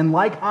 And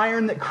like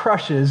iron that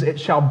crushes, it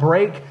shall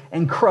break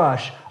and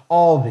crush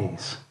all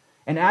these.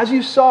 And as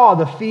you saw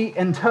the feet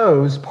and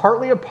toes,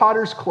 partly of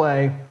potter's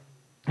clay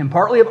and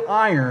partly of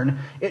iron,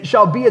 it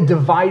shall be a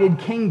divided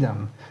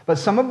kingdom. But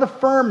some of the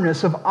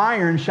firmness of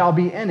iron shall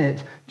be in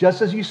it,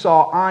 just as you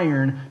saw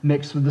iron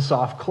mixed with the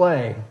soft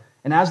clay.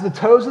 And as the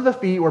toes of the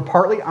feet were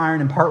partly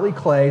iron and partly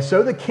clay,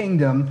 so the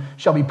kingdom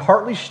shall be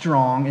partly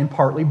strong and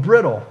partly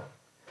brittle.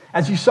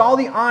 As you saw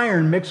the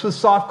iron mixed with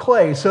soft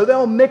clay, so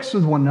they'll mix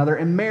with one another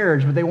in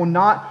marriage, but they will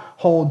not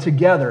hold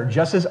together,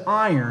 just as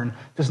iron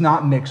does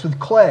not mix with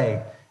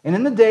clay. And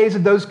in the days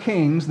of those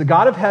kings, the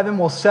God of heaven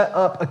will set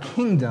up a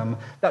kingdom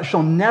that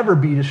shall never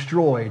be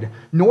destroyed,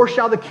 nor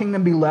shall the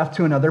kingdom be left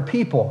to another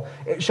people.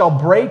 It shall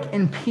break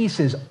in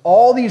pieces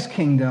all these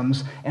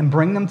kingdoms and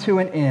bring them to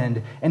an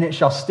end, and it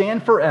shall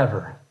stand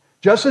forever.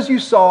 Just as you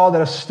saw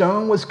that a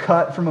stone was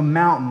cut from a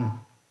mountain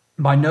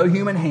by no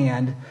human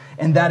hand,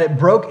 and that it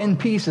broke in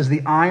pieces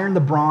the iron, the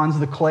bronze,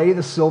 the clay,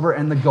 the silver,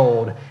 and the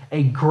gold,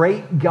 a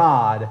great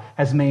God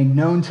has made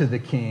known to the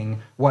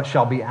king what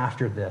shall be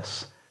after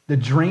this. The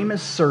dream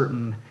is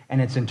certain, and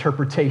its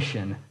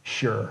interpretation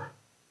sure.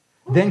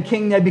 Then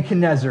King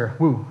Nebuchadnezzar,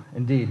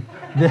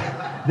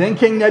 Then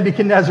King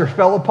Nebuchadnezzar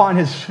fell upon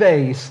his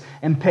face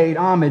and paid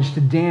homage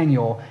to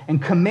Daniel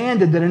and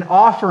commanded that an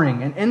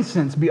offering and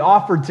incense be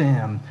offered to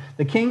him.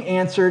 The king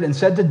answered and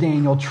said to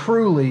Daniel,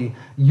 truly,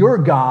 your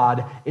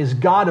God is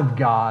God of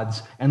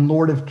gods and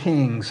Lord of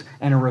kings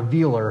and a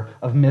revealer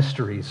of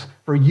mysteries.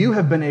 For you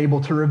have been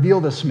able to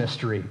reveal this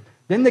mystery.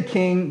 Then the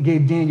king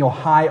gave Daniel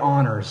high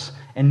honors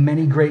and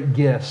many great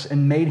gifts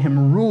and made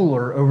him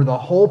ruler over the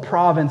whole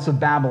province of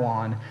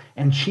Babylon.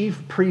 and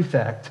chief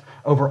prefect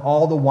over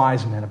all the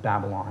wise men of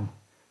Babylon.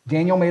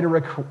 Daniel made a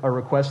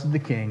request to the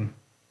king,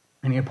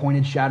 and he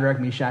appointed Shadrach,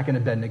 Meshach, and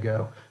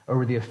Abednego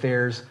over the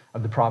affairs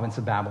of the province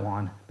of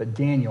Babylon. But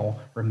Daniel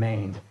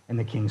remained in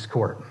the king's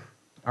court.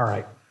 All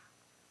right.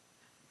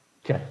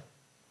 Okay.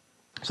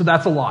 So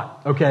that's a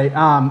lot, okay?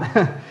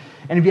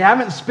 And if you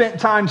haven't spent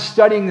time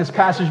studying this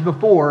passage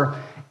before,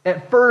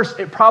 at first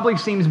it probably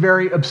seems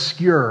very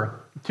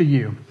obscure to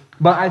you.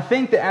 But I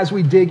think that as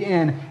we dig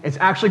in, it's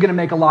actually going to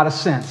make a lot of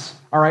sense.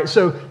 All right,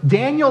 so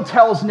Daniel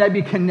tells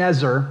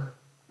Nebuchadnezzar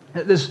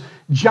that this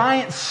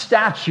giant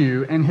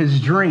statue in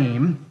his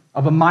dream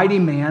of a mighty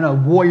man, a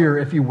warrior,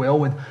 if you will,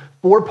 with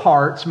 4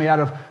 parts made out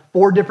of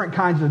 4 different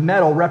kinds of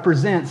metal,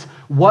 represents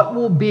what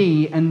will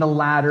be in the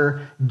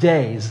latter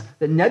days.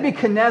 That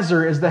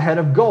Nebuchadnezzar is the head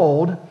of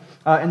gold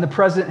in the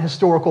present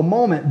historical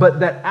moment, but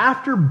that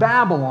after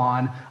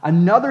Babylon,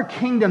 another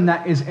kingdom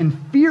that is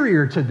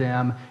inferior to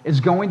them is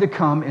going to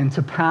come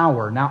into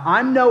power. Now,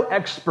 I'm no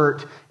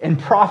expert in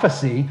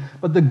prophecy,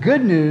 but the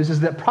good news is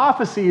that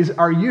prophecies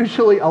are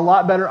usually a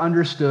lot better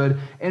understood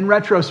in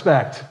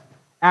retrospect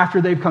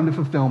after they've come to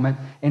fulfillment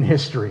in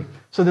history.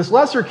 So this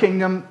lesser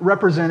kingdom,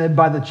 represented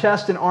by the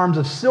chest and arms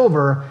of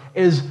silver,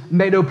 is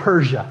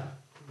Medo-Persia.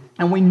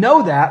 And we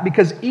know that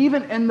because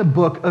even in the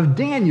book of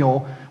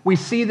Daniel, we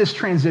see this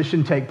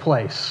transition take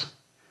place.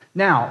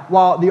 Now,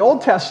 while the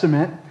Old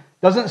Testament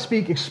doesn't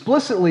speak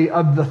explicitly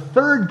of the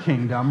third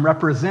kingdom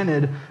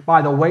represented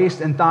by the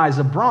waist and thighs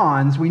of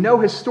bronze, we know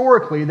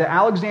historically that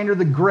Alexander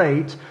the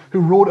Great, who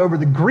ruled over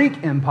the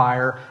Greek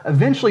Empire,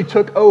 eventually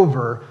took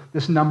over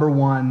this number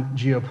 1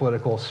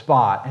 geopolitical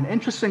spot. And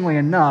interestingly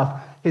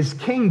enough, his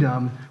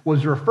kingdom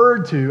was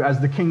referred to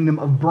as the kingdom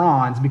of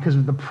bronze because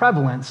of the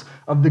prevalence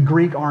of the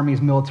Greek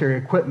army's military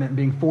equipment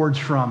being forged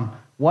from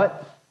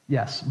what?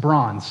 Yes,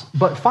 bronze.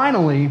 But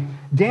finally,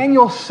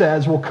 Daniel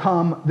says will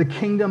come the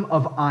kingdom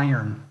of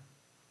iron,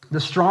 the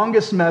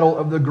strongest metal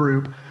of the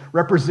group,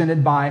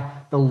 represented by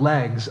the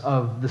legs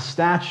of the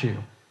statue.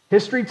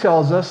 History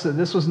tells us that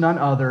this was none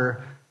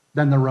other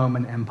than the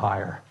Roman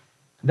Empire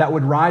that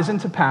would rise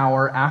into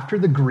power after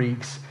the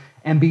Greeks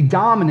and be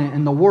dominant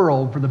in the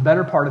world for the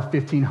better part of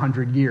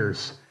 1,500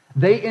 years.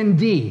 They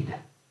indeed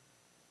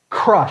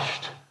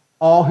crushed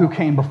all who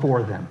came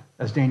before them,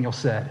 as Daniel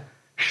said,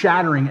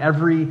 shattering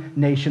every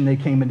nation they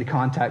came into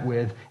contact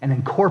with and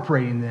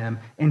incorporating them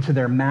into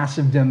their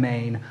massive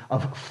domain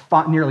of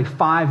nearly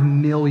 5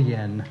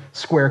 million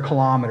square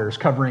kilometers,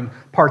 covering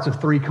parts of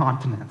 3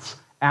 continents,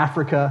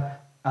 Africa,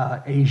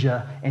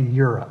 Asia, and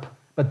Europe.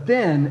 But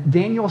then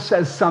Daniel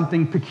says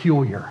something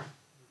peculiar.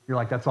 You're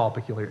like, that's all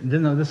peculiar.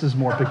 No, this is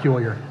more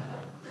peculiar.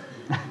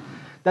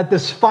 That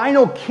this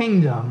final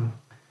kingdom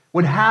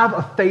would have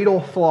a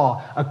fatal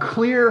flaw, a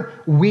clear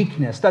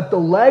weakness, that the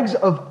legs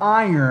of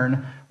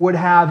iron would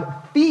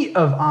have feet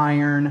of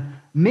iron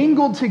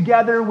mingled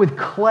together with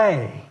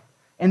clay.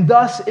 And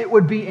thus it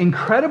would be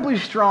incredibly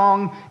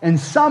strong in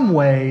some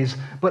ways,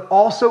 but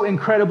also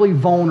incredibly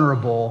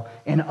vulnerable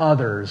in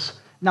others.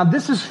 Now,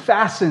 this is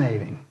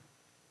fascinating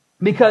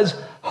because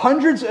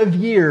hundreds of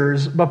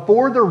years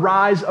before the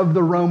rise of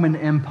the Roman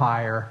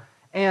Empire,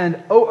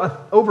 and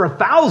over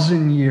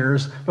 1,000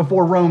 years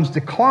before Rome's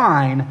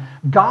decline,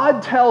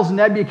 God tells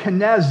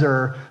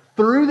Nebuchadnezzar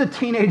through the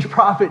teenage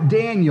prophet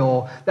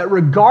Daniel that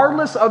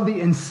regardless of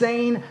the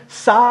insane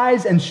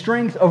size and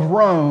strength of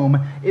Rome,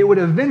 it would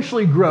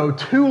eventually grow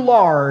too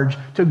large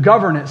to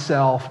govern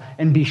itself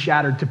and be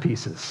shattered to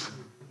pieces.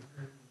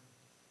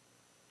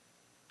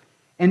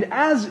 And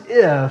as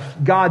if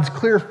God's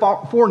clear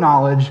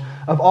foreknowledge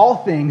of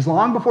all things,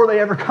 long before they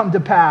ever come to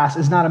pass,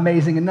 is not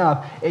amazing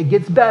enough, it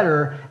gets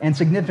better and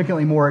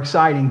significantly more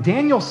exciting.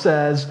 Daniel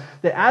says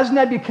that as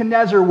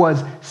Nebuchadnezzar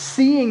was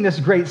seeing this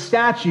great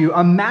statue,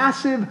 a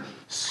massive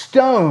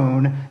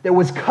stone that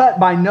was cut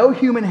by no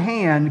human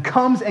hand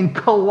comes and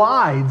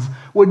collides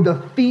with the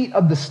feet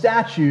of the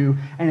statue,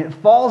 and it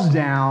falls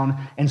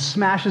down and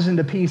smashes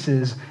into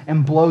pieces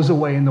and blows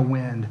away in the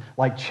wind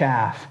like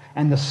chaff.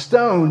 And the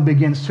stone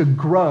begins to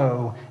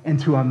grow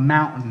into a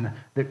mountain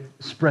that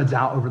spreads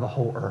out over the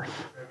whole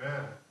earth.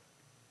 Amen.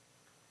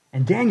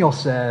 And Daniel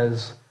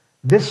says,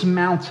 this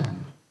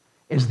mountain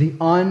is the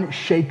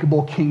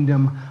unshakable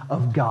kingdom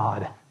of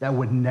God that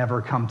would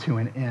never come to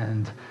an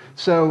end.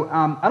 So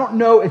I don't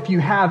know if you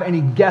have any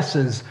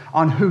guesses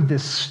on who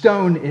this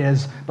stone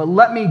is, but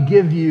let me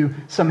give you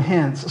some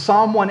hints.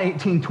 Psalm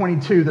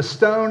 118:22, the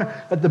stone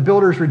that the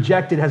builders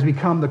rejected has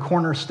become the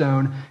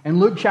cornerstone. In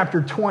Luke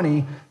chapter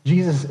 20,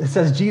 it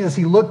says Jesus,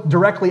 he looked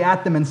directly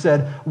at them and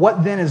said,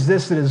 what then is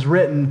this that is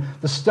written?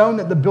 The stone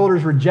that the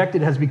builders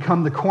rejected has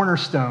become the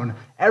cornerstone.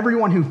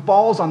 Everyone who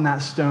falls on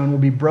that stone will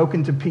be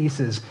broken to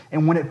pieces,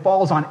 and when it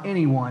falls on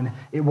anyone,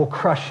 it will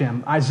crush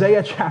him.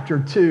 Isaiah chapter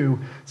 2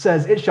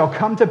 says, it shall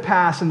come to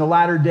pass in the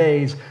latter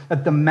days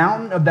that the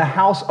mountain of the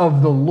house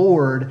of the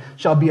Lord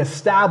shall be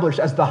established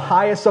as the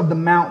highest of the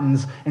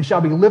mountains and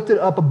shall be lifted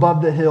up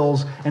above the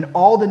hills, and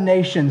all the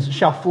nations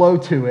shall flow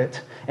to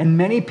it. And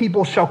many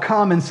people shall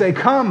come and say,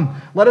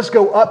 Come, let us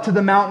go up to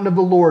the mountain of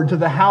the Lord, to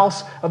the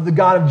house of the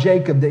God of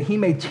Jacob, that he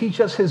may teach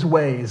us his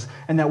ways,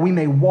 and that we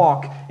may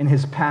walk in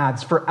his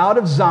paths. For out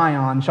of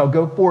Zion shall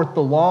go forth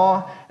the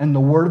law and the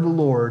word of the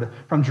Lord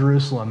from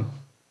Jerusalem.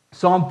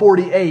 Psalm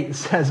 48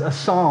 says a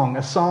psalm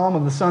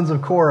of the sons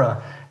of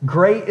Korah.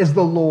 Great is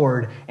the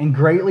Lord, and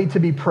greatly to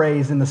be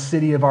praised in the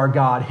city of our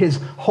God. His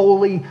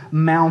holy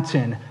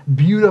mountain,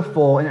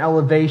 beautiful in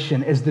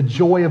elevation, is the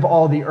joy of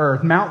all the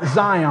earth. Mount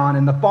Zion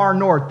in the far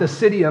north, the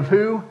city of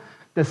who?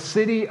 The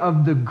city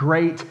of the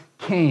great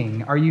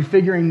King. Are you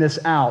figuring this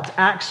out?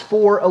 Acts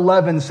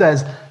 4:11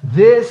 says,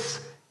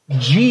 This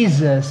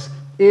Jesus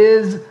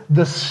is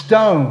the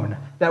stone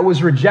that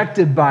was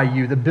rejected by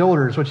you, the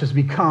builders, which has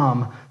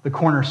become the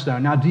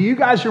cornerstone. Now, do you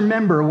guys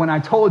remember when I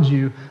told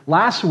you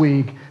last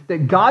week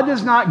that God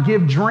does not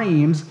give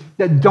dreams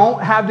that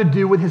don't have to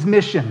do with his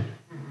mission?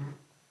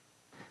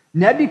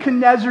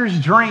 Nebuchadnezzar's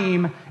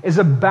dream is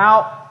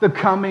about the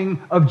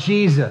coming of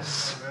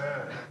Jesus,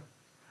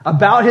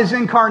 about his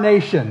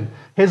incarnation,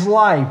 his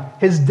life,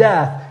 his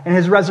death, and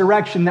his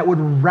resurrection that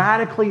would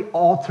radically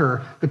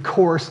alter the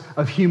course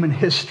of human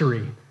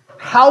history.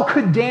 How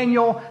could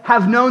Daniel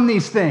have known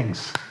these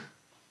things?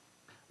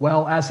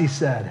 Well, as he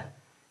said,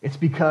 it's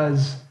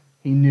because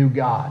he knew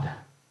God.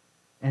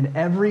 And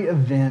every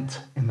event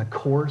in the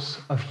course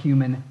of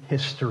human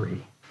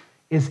history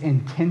is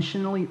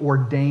intentionally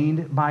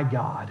ordained by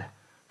God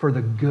for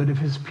the good of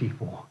his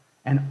people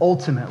and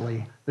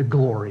ultimately the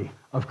glory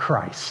of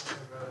Christ.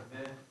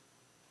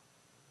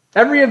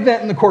 Every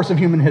event in the course of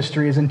human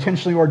history is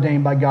intentionally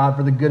ordained by God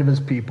for the good of his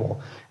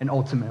people and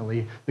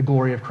ultimately the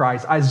glory of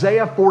Christ.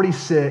 Isaiah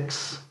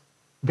 46,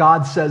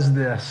 God says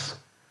this,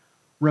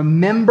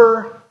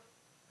 Remember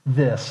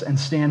this and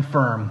stand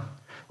firm.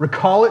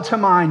 Recall it to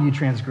mind, you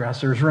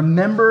transgressors.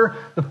 Remember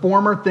the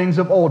former things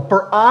of old.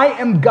 For I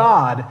am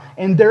God,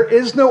 and there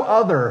is no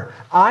other.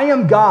 I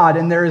am God,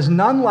 and there is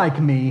none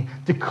like me,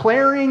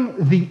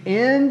 declaring the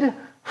end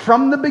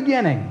from the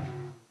beginning,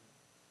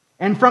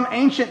 and from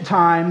ancient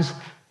times,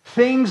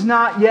 things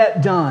not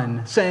yet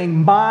done,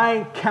 saying,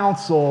 My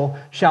counsel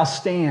shall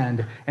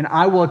stand, and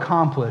I will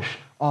accomplish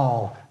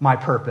all my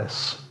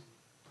purpose.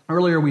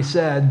 Earlier we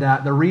said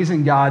that the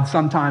reason God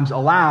sometimes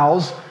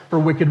allows for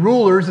wicked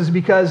rulers is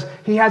because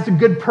he has a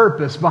good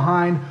purpose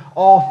behind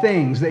all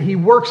things, that he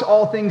works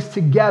all things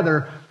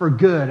together for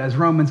good, as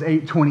Romans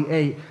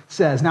 8:28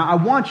 says. Now I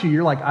want you,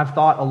 you're like, I've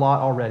thought a lot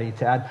already,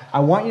 Tad. I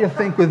want you to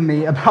think with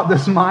me about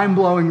this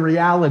mind-blowing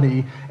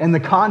reality in the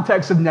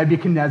context of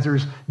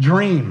Nebuchadnezzar's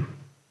dream.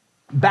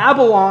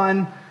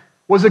 Babylon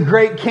was a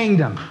great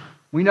kingdom.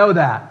 We know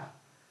that.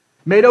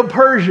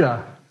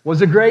 Medo-Persia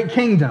was a great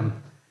kingdom.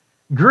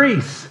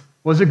 Greece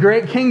was a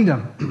great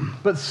kingdom.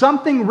 But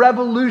something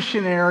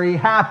revolutionary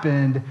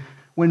happened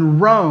when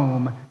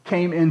Rome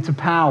came into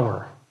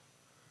power.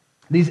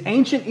 These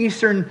ancient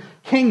Eastern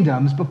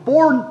kingdoms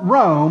before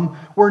Rome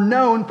were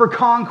known for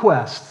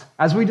conquest.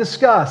 As we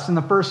discussed in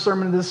the first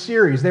sermon of this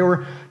series, they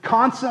were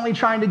constantly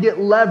trying to get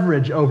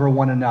leverage over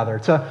one another,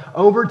 to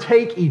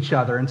overtake each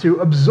other and to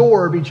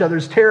absorb each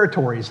other's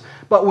territories.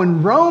 But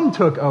when Rome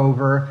took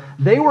over,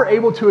 they were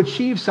able to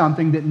achieve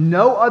something that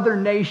no other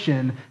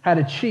nation had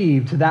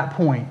achieved to that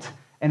point,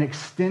 an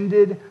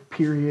extended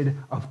period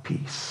of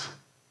peace.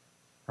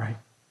 Right?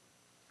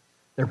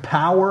 Their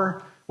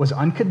power was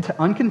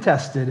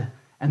uncontested,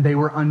 and they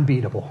were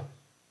unbeatable.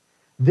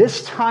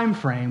 This time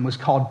frame was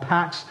called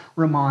Pax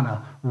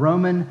Romana,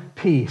 Roman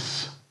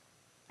peace.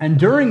 And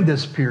during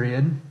this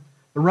period,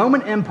 the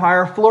Roman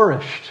Empire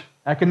flourished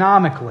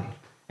economically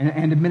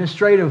and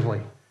administratively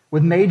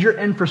with major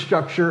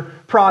infrastructure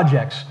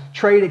projects,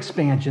 trade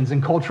expansions,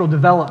 and cultural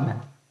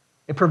development.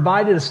 It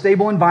provided a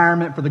stable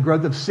environment for the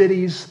growth of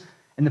cities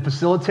and the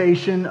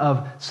facilitation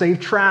of safe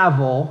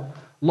travel,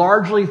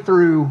 largely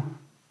through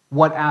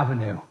what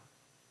avenue?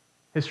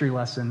 History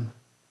lesson.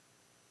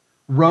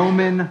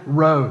 Roman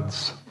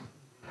roads.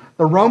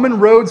 The Roman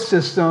road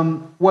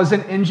system was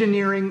an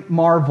engineering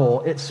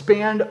marvel. It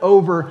spanned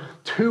over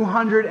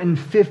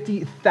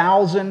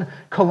 250,000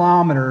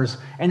 kilometers,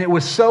 and it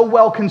was so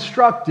well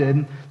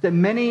constructed that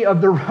many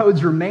of the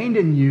roads remained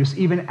in use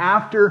even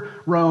after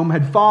Rome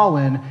had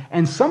fallen,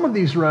 and some of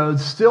these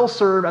roads still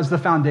serve as the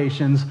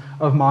foundations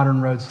of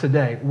modern roads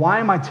today. Why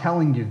am I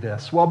telling you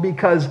this? Well,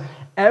 because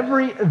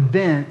every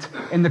event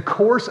in the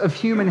course of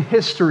human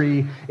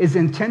history is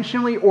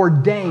intentionally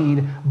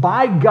ordained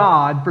by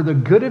God for the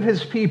good of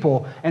his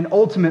people and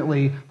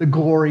ultimately the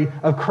glory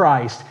of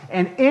Christ.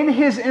 And in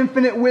his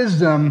infinite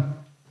wisdom,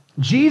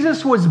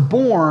 Jesus was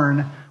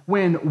born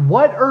when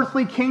what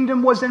earthly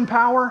kingdom was in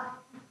power?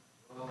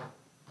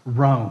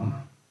 Rome.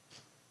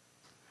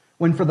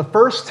 When for the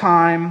first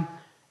time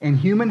in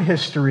human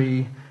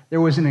history, there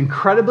was an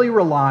incredibly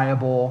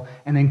reliable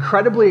and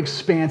incredibly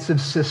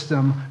expansive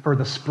system for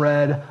the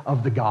spread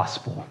of the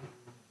gospel.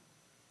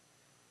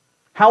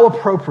 How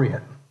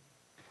appropriate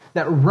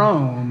that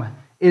Rome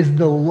is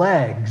the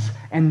legs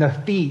and the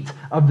feet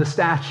of the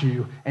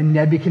statue in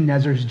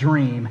Nebuchadnezzar's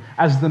dream,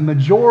 as the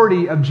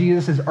majority of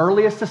Jesus'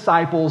 earliest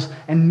disciples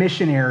and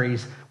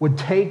missionaries would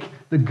take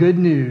the good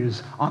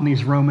news on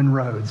these Roman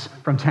roads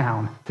from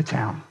town to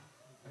town.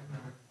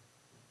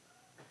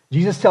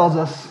 Jesus tells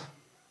us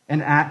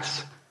in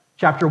Acts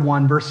chapter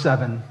 1, verse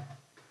 7,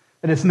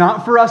 that it's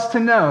not for us to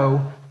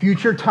know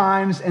future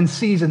times and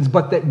seasons,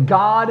 but that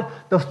God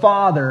the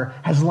Father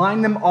has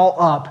lined them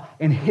all up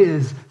in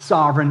his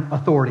sovereign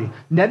authority.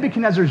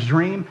 Nebuchadnezzar's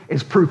dream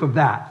is proof of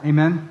that.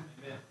 Amen?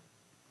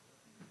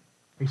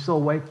 Are you still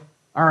awake?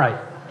 All right.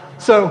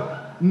 So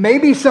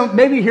maybe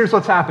here's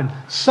what's happened.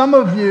 Some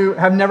of you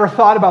have never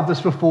thought about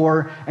this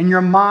before, and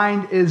your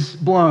mind is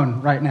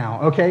blown right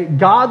now, okay?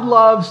 God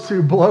loves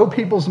to blow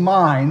people's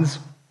minds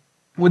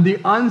with the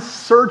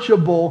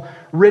unsearchable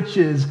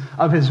riches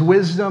of his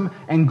wisdom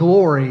and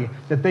glory,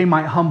 that they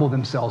might humble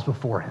themselves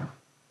before him.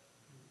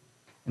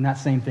 And that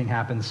same thing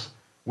happens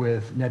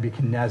with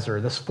Nebuchadnezzar,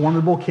 this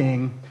formidable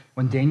king.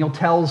 When Daniel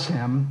tells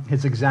him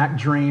his exact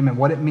dream and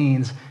what it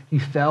means, he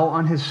fell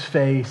on his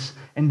face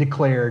and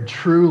declared,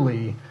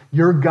 "Truly,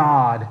 your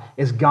God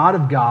is God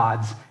of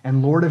gods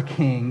and Lord of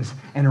kings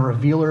and a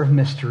revealer of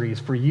mysteries,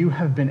 for you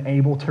have been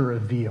able to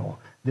reveal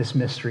this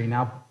mystery."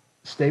 Now,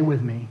 stay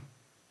with me,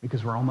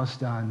 because we're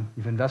almost done.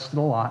 You've invested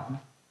a lot.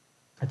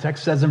 The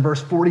text says in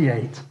verse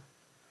 48,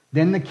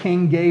 "Then the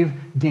king gave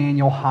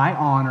Daniel high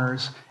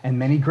honors and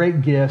many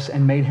great gifts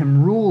and made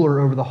him ruler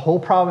over the whole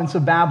province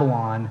of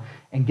Babylon.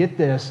 And get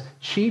this,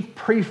 chief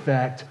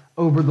prefect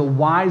over the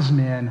wise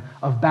men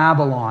of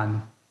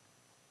Babylon."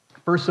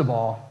 First of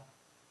all,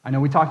 I know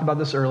we talked about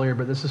this earlier,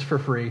 but this is for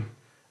free.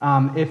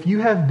 If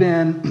you have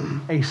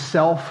been a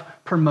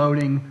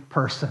self-promoting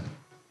person,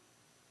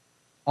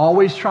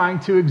 always trying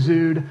to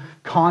exude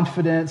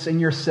confidence in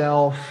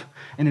yourself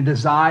and a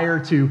desire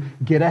to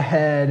get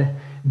ahead,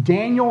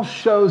 Daniel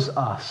shows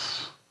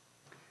us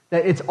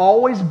that it's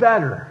always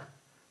better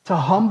to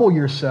humble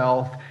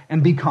yourself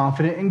and be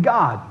confident in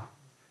God,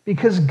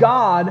 because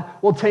God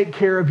will take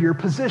care of your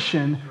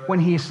position when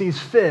he sees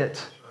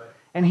fit,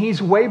 and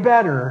he's way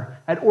better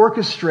at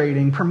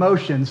orchestrating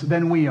promotions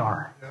than we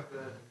are.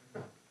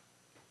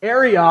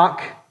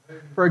 Arioch,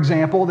 for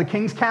example, the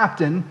king's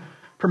captain,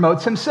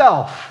 promotes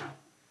himself,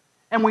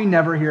 and we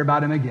never hear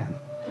about him again.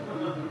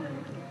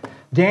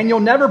 Daniel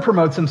never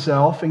promotes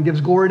himself and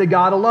gives glory to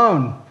God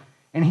alone,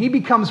 and he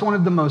becomes one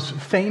of the most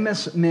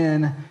famous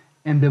men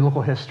in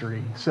biblical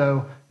history.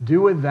 So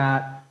do with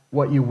that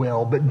what you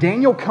will. But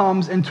Daniel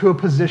comes into a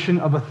position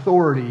of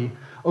authority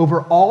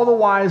over all the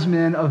wise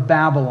men of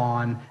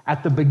Babylon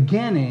at the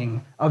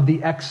beginning of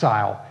the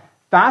exile.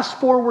 Fast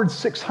forward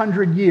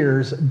 600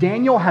 years,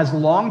 Daniel has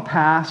long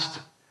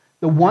passed.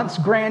 The once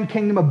grand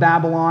kingdom of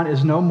Babylon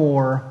is no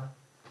more.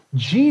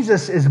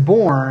 Jesus is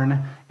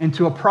born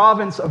into a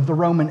province of the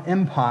Roman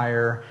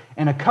Empire,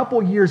 and a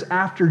couple years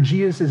after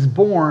Jesus is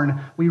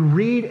born, we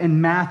read in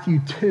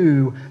Matthew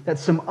 2 that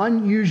some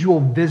unusual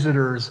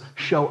visitors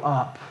show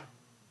up.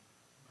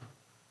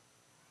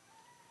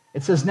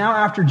 It says, "Now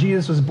after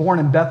Jesus was born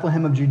in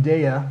Bethlehem of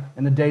Judea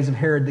in the days of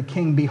Herod the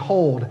king,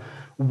 behold,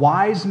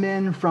 wise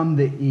men from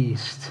the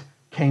east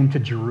came to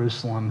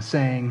Jerusalem,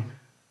 saying,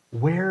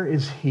 'Where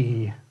is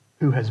he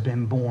who has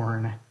been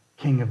born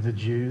King of the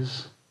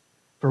Jews?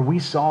 For we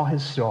saw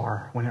his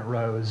star when it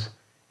rose,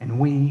 and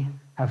we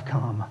have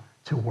come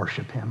to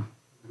worship him.'"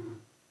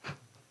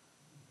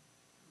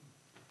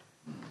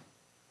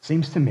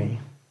 Seems to me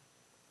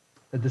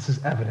that this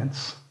is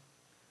evidence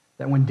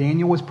that when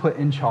Daniel was put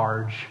in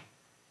charge,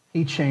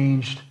 he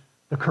changed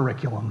the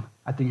curriculum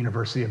at the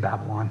University of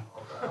Babylon.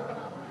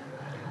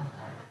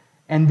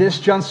 And this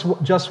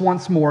just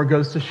once more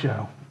goes to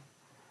show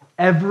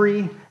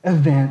every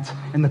event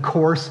in the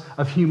course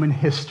of human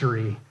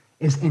history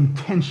is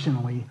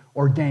intentionally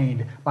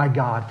ordained by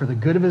God for the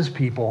good of his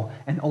people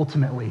and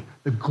ultimately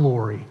the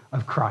glory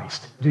of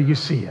Christ. Do you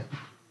see it?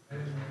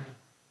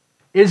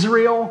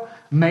 Israel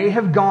may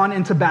have gone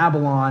into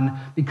Babylon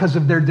because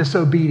of their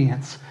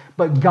disobedience,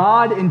 but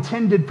God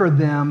intended for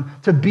them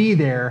to be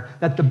there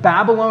that the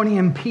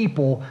Babylonian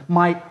people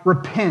might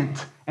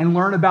repent and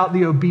learn about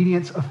the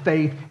obedience of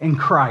faith in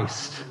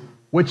Christ,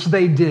 which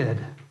they did.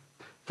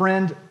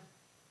 Friend,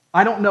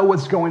 I don't know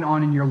what's going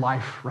on in your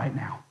life right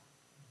now.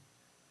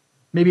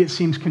 Maybe it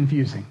seems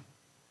confusing.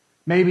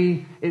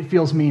 Maybe it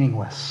feels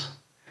meaningless.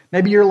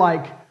 Maybe you're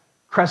like,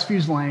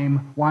 Crestview's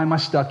lame. Why am I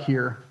stuck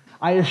here?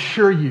 I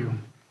assure you,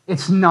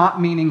 it's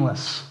not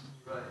meaningless.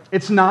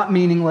 It's not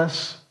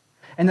meaningless.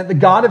 And that the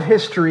God of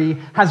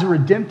history has a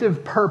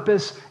redemptive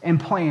purpose and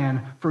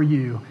plan for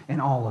you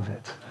in all of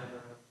it.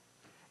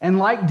 And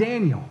like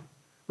Daniel,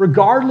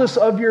 regardless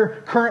of your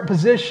current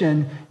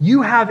position,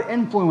 you have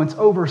influence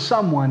over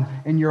someone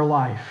in your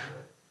life.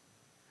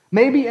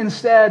 Maybe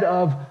instead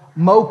of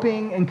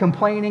moping and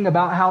complaining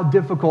about how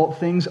difficult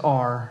things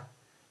are,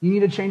 you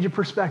need a change of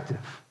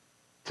perspective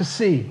to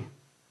see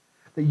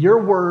that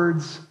your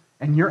words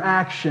and your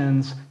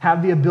actions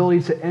have the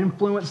ability to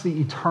influence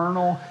the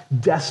eternal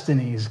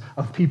destinies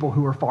of people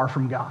who are far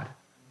from God.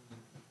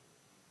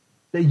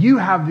 That you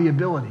have the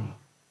ability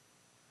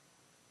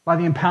by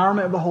the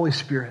empowerment of the Holy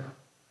Spirit,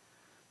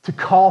 to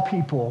call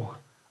people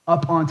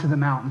up onto the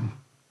mountain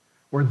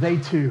where they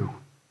too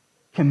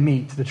can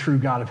meet the true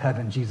God of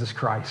heaven, Jesus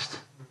Christ,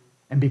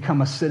 and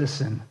become a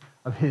citizen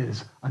of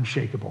his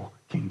unshakable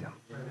kingdom.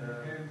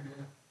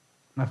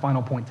 My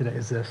final point today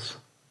is this.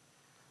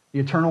 The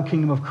eternal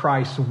kingdom of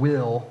Christ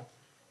will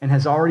and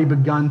has already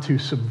begun to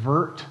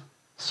subvert,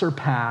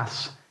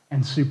 surpass,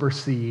 and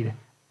supersede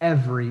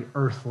every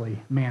earthly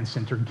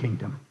man-centered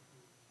kingdom.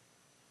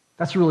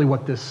 That's really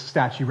what this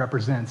statue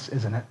represents,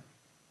 isn't it?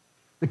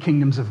 The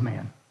kingdoms of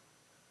man.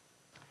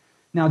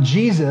 Now,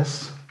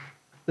 Jesus,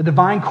 the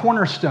divine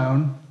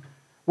cornerstone,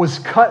 was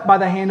cut by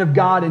the hand of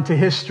God into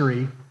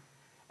history,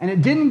 and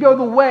it didn't go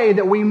the way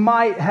that we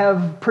might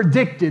have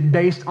predicted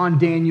based on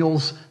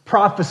Daniel's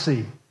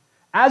prophecy.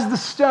 As the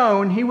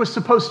stone, he was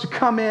supposed to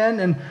come in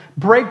and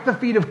break the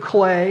feet of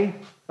clay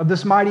of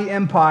this mighty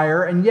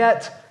empire, and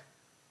yet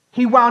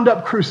he wound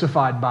up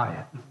crucified by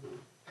it.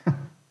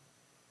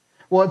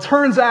 Well, it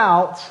turns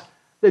out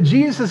that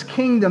Jesus'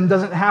 kingdom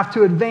doesn't have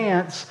to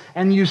advance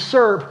and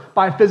usurp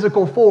by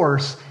physical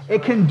force.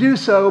 It can do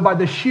so by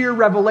the sheer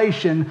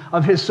revelation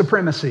of his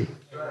supremacy.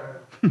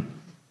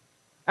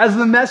 As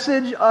the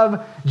message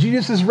of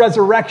Jesus'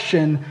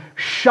 resurrection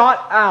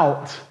shot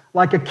out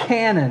like a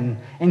cannon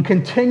and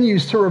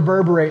continues to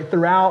reverberate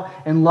throughout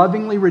and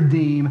lovingly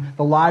redeem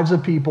the lives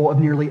of people of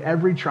nearly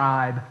every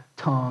tribe,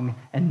 tongue,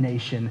 and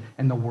nation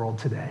in the world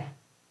today.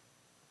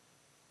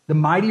 The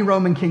mighty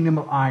Roman kingdom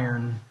of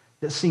iron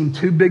that seemed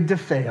too big to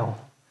fail,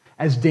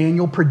 as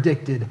Daniel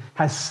predicted,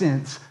 has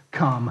since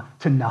come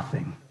to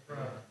nothing.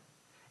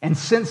 And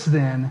since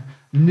then,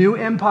 new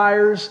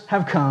empires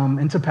have come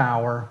into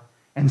power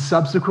and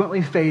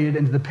subsequently faded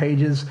into the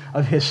pages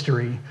of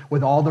history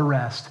with all the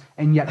rest,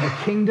 and yet the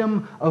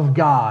kingdom of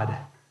God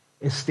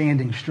is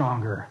standing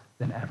stronger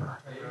than ever.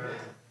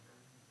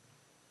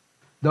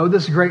 Though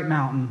this great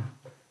mountain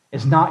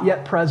is not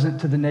yet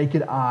present to the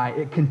naked eye,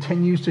 it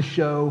continues to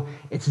show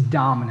its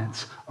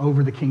dominance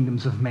over the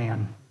kingdoms of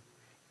man,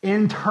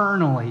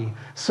 internally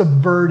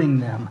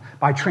subverting them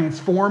by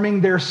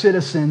transforming their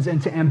citizens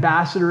into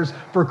ambassadors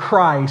for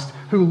Christ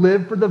who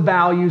live for the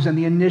values and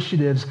the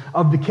initiatives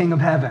of the King of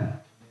Heaven.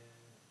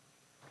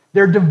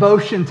 Their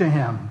devotion to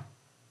him,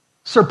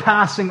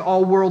 surpassing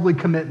all worldly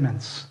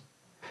commitments,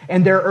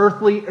 and their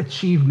earthly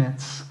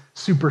achievements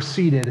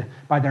superseded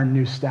by their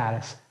new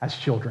status as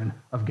children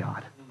of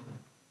God.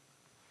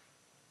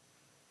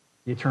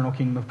 The eternal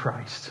kingdom of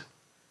Christ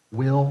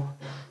will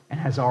and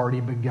has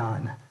already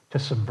begun to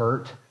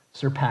subvert,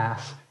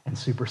 surpass, and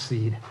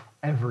supersede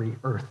every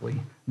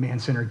earthly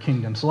man-centered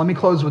kingdom. So let me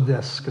close with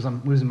this, because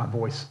I'm losing my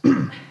voice.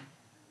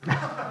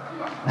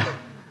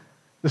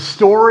 The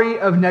story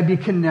of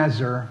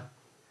Nebuchadnezzar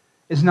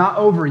is not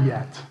over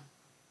yet.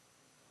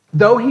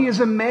 Though he is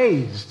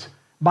amazed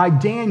by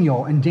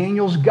Daniel and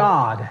Daniel's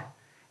God,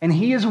 and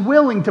he is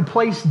willing to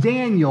place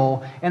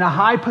Daniel in a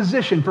high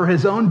position for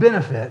his own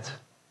benefit,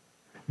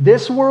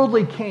 this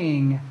worldly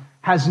king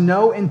has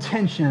no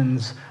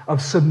intentions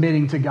of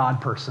submitting to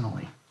God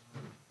personally.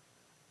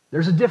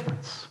 There's a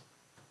difference,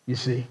 you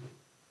see,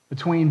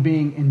 between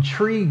being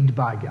intrigued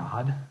by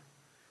God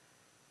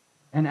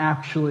and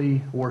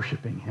actually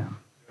worshiping him.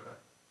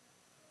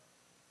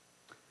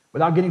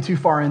 Without getting too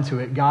far into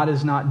it, God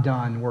is not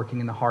done working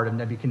in the heart of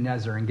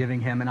Nebuchadnezzar and giving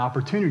him an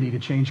opportunity to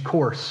change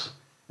course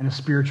in a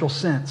spiritual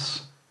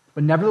sense.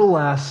 But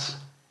nevertheless,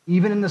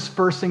 even in this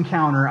first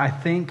encounter, I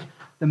think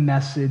the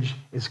message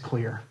is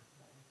clear.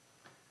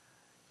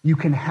 You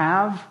can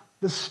have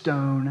the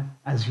stone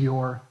as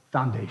your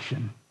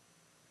foundation,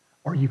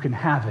 or you can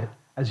have it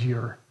as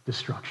your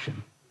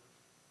destruction.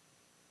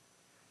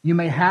 You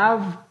may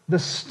have the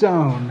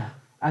stone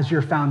as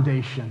your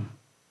foundation,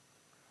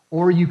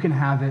 or you can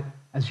have it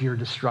as your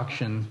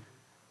destruction.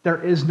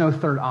 There is no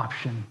third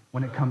option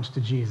when it comes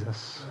to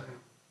Jesus.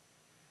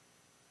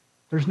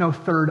 There's no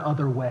third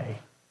other way,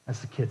 as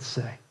the kids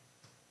say.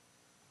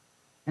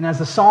 And as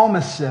the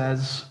psalmist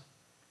says,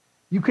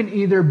 you can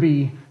either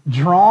be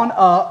drawn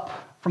up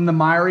from the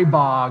miry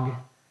bog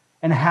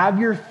and have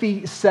your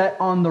feet set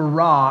on the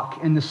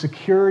rock in the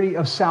security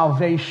of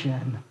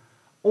salvation,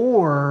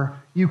 or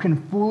you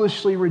can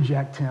foolishly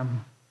reject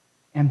him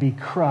and be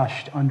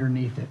crushed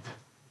underneath it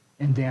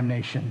in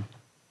damnation.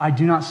 I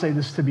do not say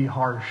this to be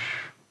harsh.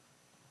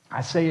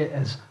 I say it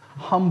as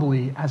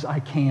humbly as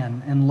I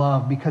can in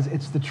love, because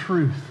it's the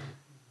truth.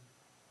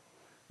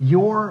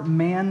 Your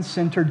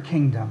man-centered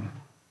kingdom,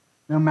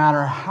 no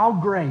matter how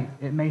great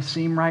it may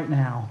seem right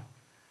now,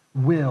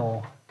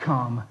 will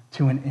come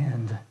to an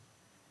end,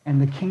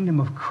 and the kingdom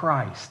of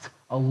Christ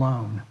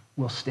alone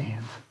will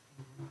stand.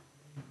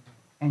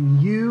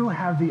 And you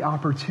have the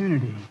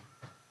opportunity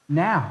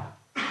now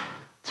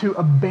to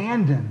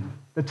abandon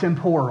the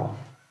temporal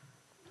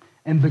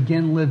and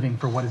begin living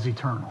for what is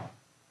eternal.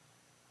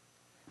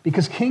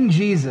 Because King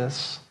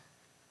Jesus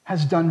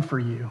has done for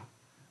you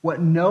what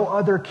no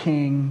other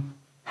king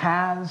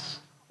has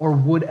or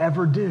would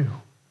ever do.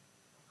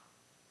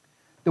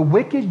 The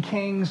wicked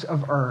kings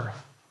of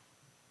earth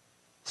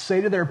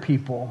say to their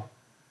people,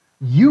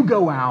 you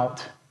go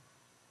out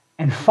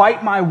and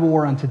fight my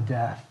war unto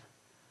death,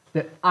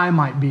 that I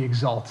might be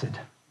exalted.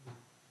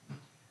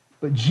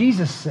 But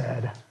Jesus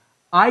said,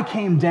 I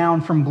came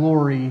down from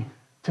glory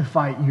to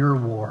fight your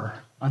war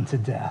unto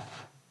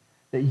death,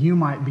 that you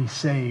might be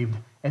saved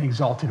and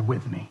exalted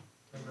with me.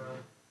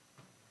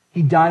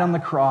 He died on the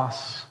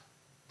cross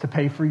to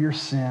pay for your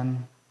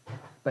sin,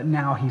 but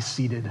now he's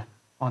seated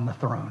on the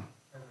throne.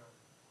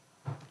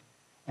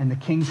 And the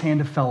King's hand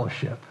of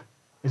fellowship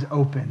is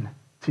open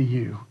to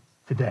you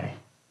today.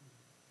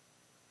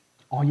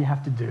 All you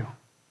have to do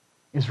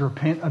is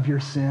repent of your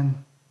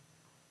sin,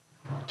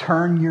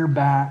 turn your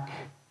back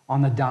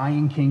on the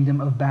dying kingdom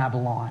of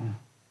Babylon,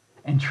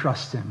 and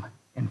trust him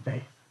in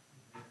faith.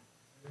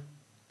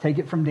 Take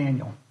it from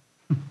Daniel.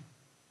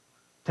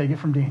 Take it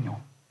from Daniel.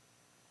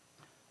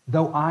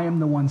 Though I am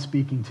the one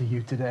speaking to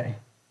you today,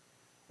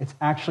 it's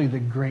actually the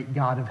great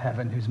God of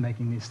heaven who's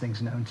making these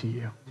things known to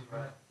you.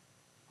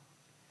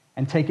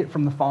 And take it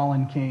from the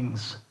fallen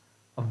kings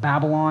of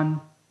Babylon,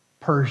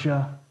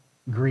 Persia,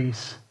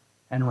 Greece,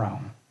 and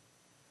Rome.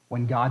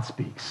 When God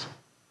speaks,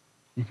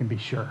 you can be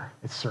sure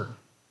it's certain.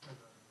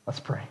 Let's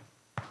pray.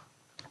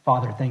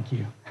 Father, thank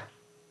you.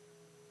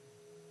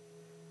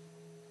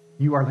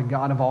 You are the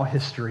God of all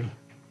history,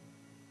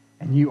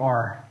 and you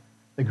are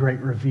the great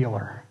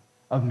revealer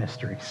of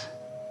mysteries.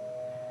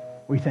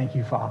 We thank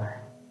you, Father,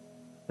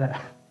 that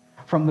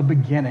from the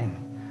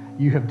beginning,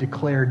 you have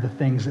declared the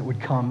things that would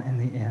come in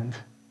the end.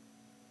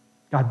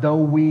 God, though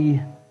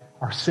we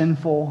are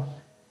sinful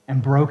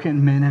and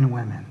broken men and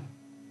women,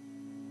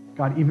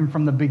 God, even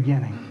from the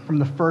beginning, from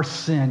the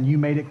first sin, you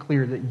made it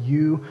clear that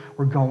you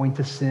were going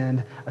to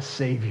send a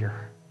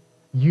Savior.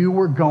 You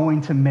were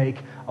going to make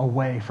a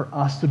way for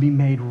us to be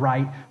made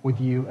right with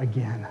you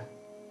again.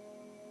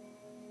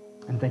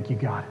 And thank you,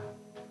 God,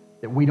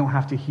 that we don't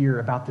have to hear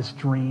about this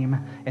dream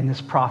and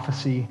this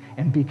prophecy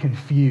and be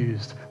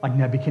confused like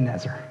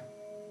Nebuchadnezzar.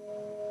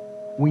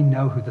 We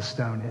know who the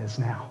stone is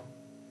now.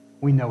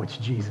 We know it's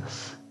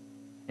Jesus.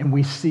 And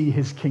we see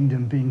his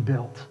kingdom being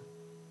built.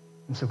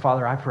 And so,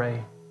 Father, I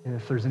pray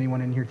if there's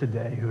anyone in here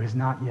today who has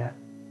not yet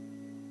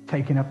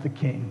taken up the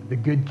King, the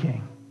good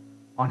King,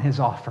 on his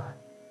offer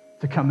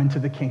to come into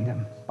the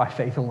kingdom by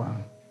faith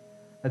alone,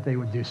 that they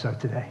would do so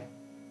today.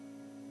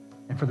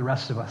 And for the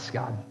rest of us,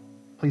 God,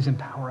 please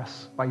empower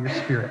us by your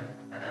Spirit.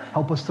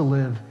 Help us to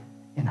live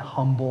in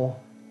humble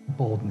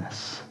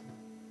boldness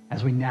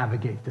as we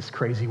navigate this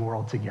crazy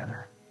world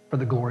together for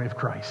the glory of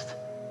Christ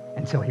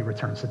until he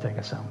returns to take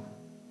us home.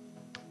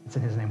 It's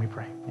in his name we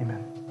pray.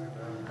 Amen.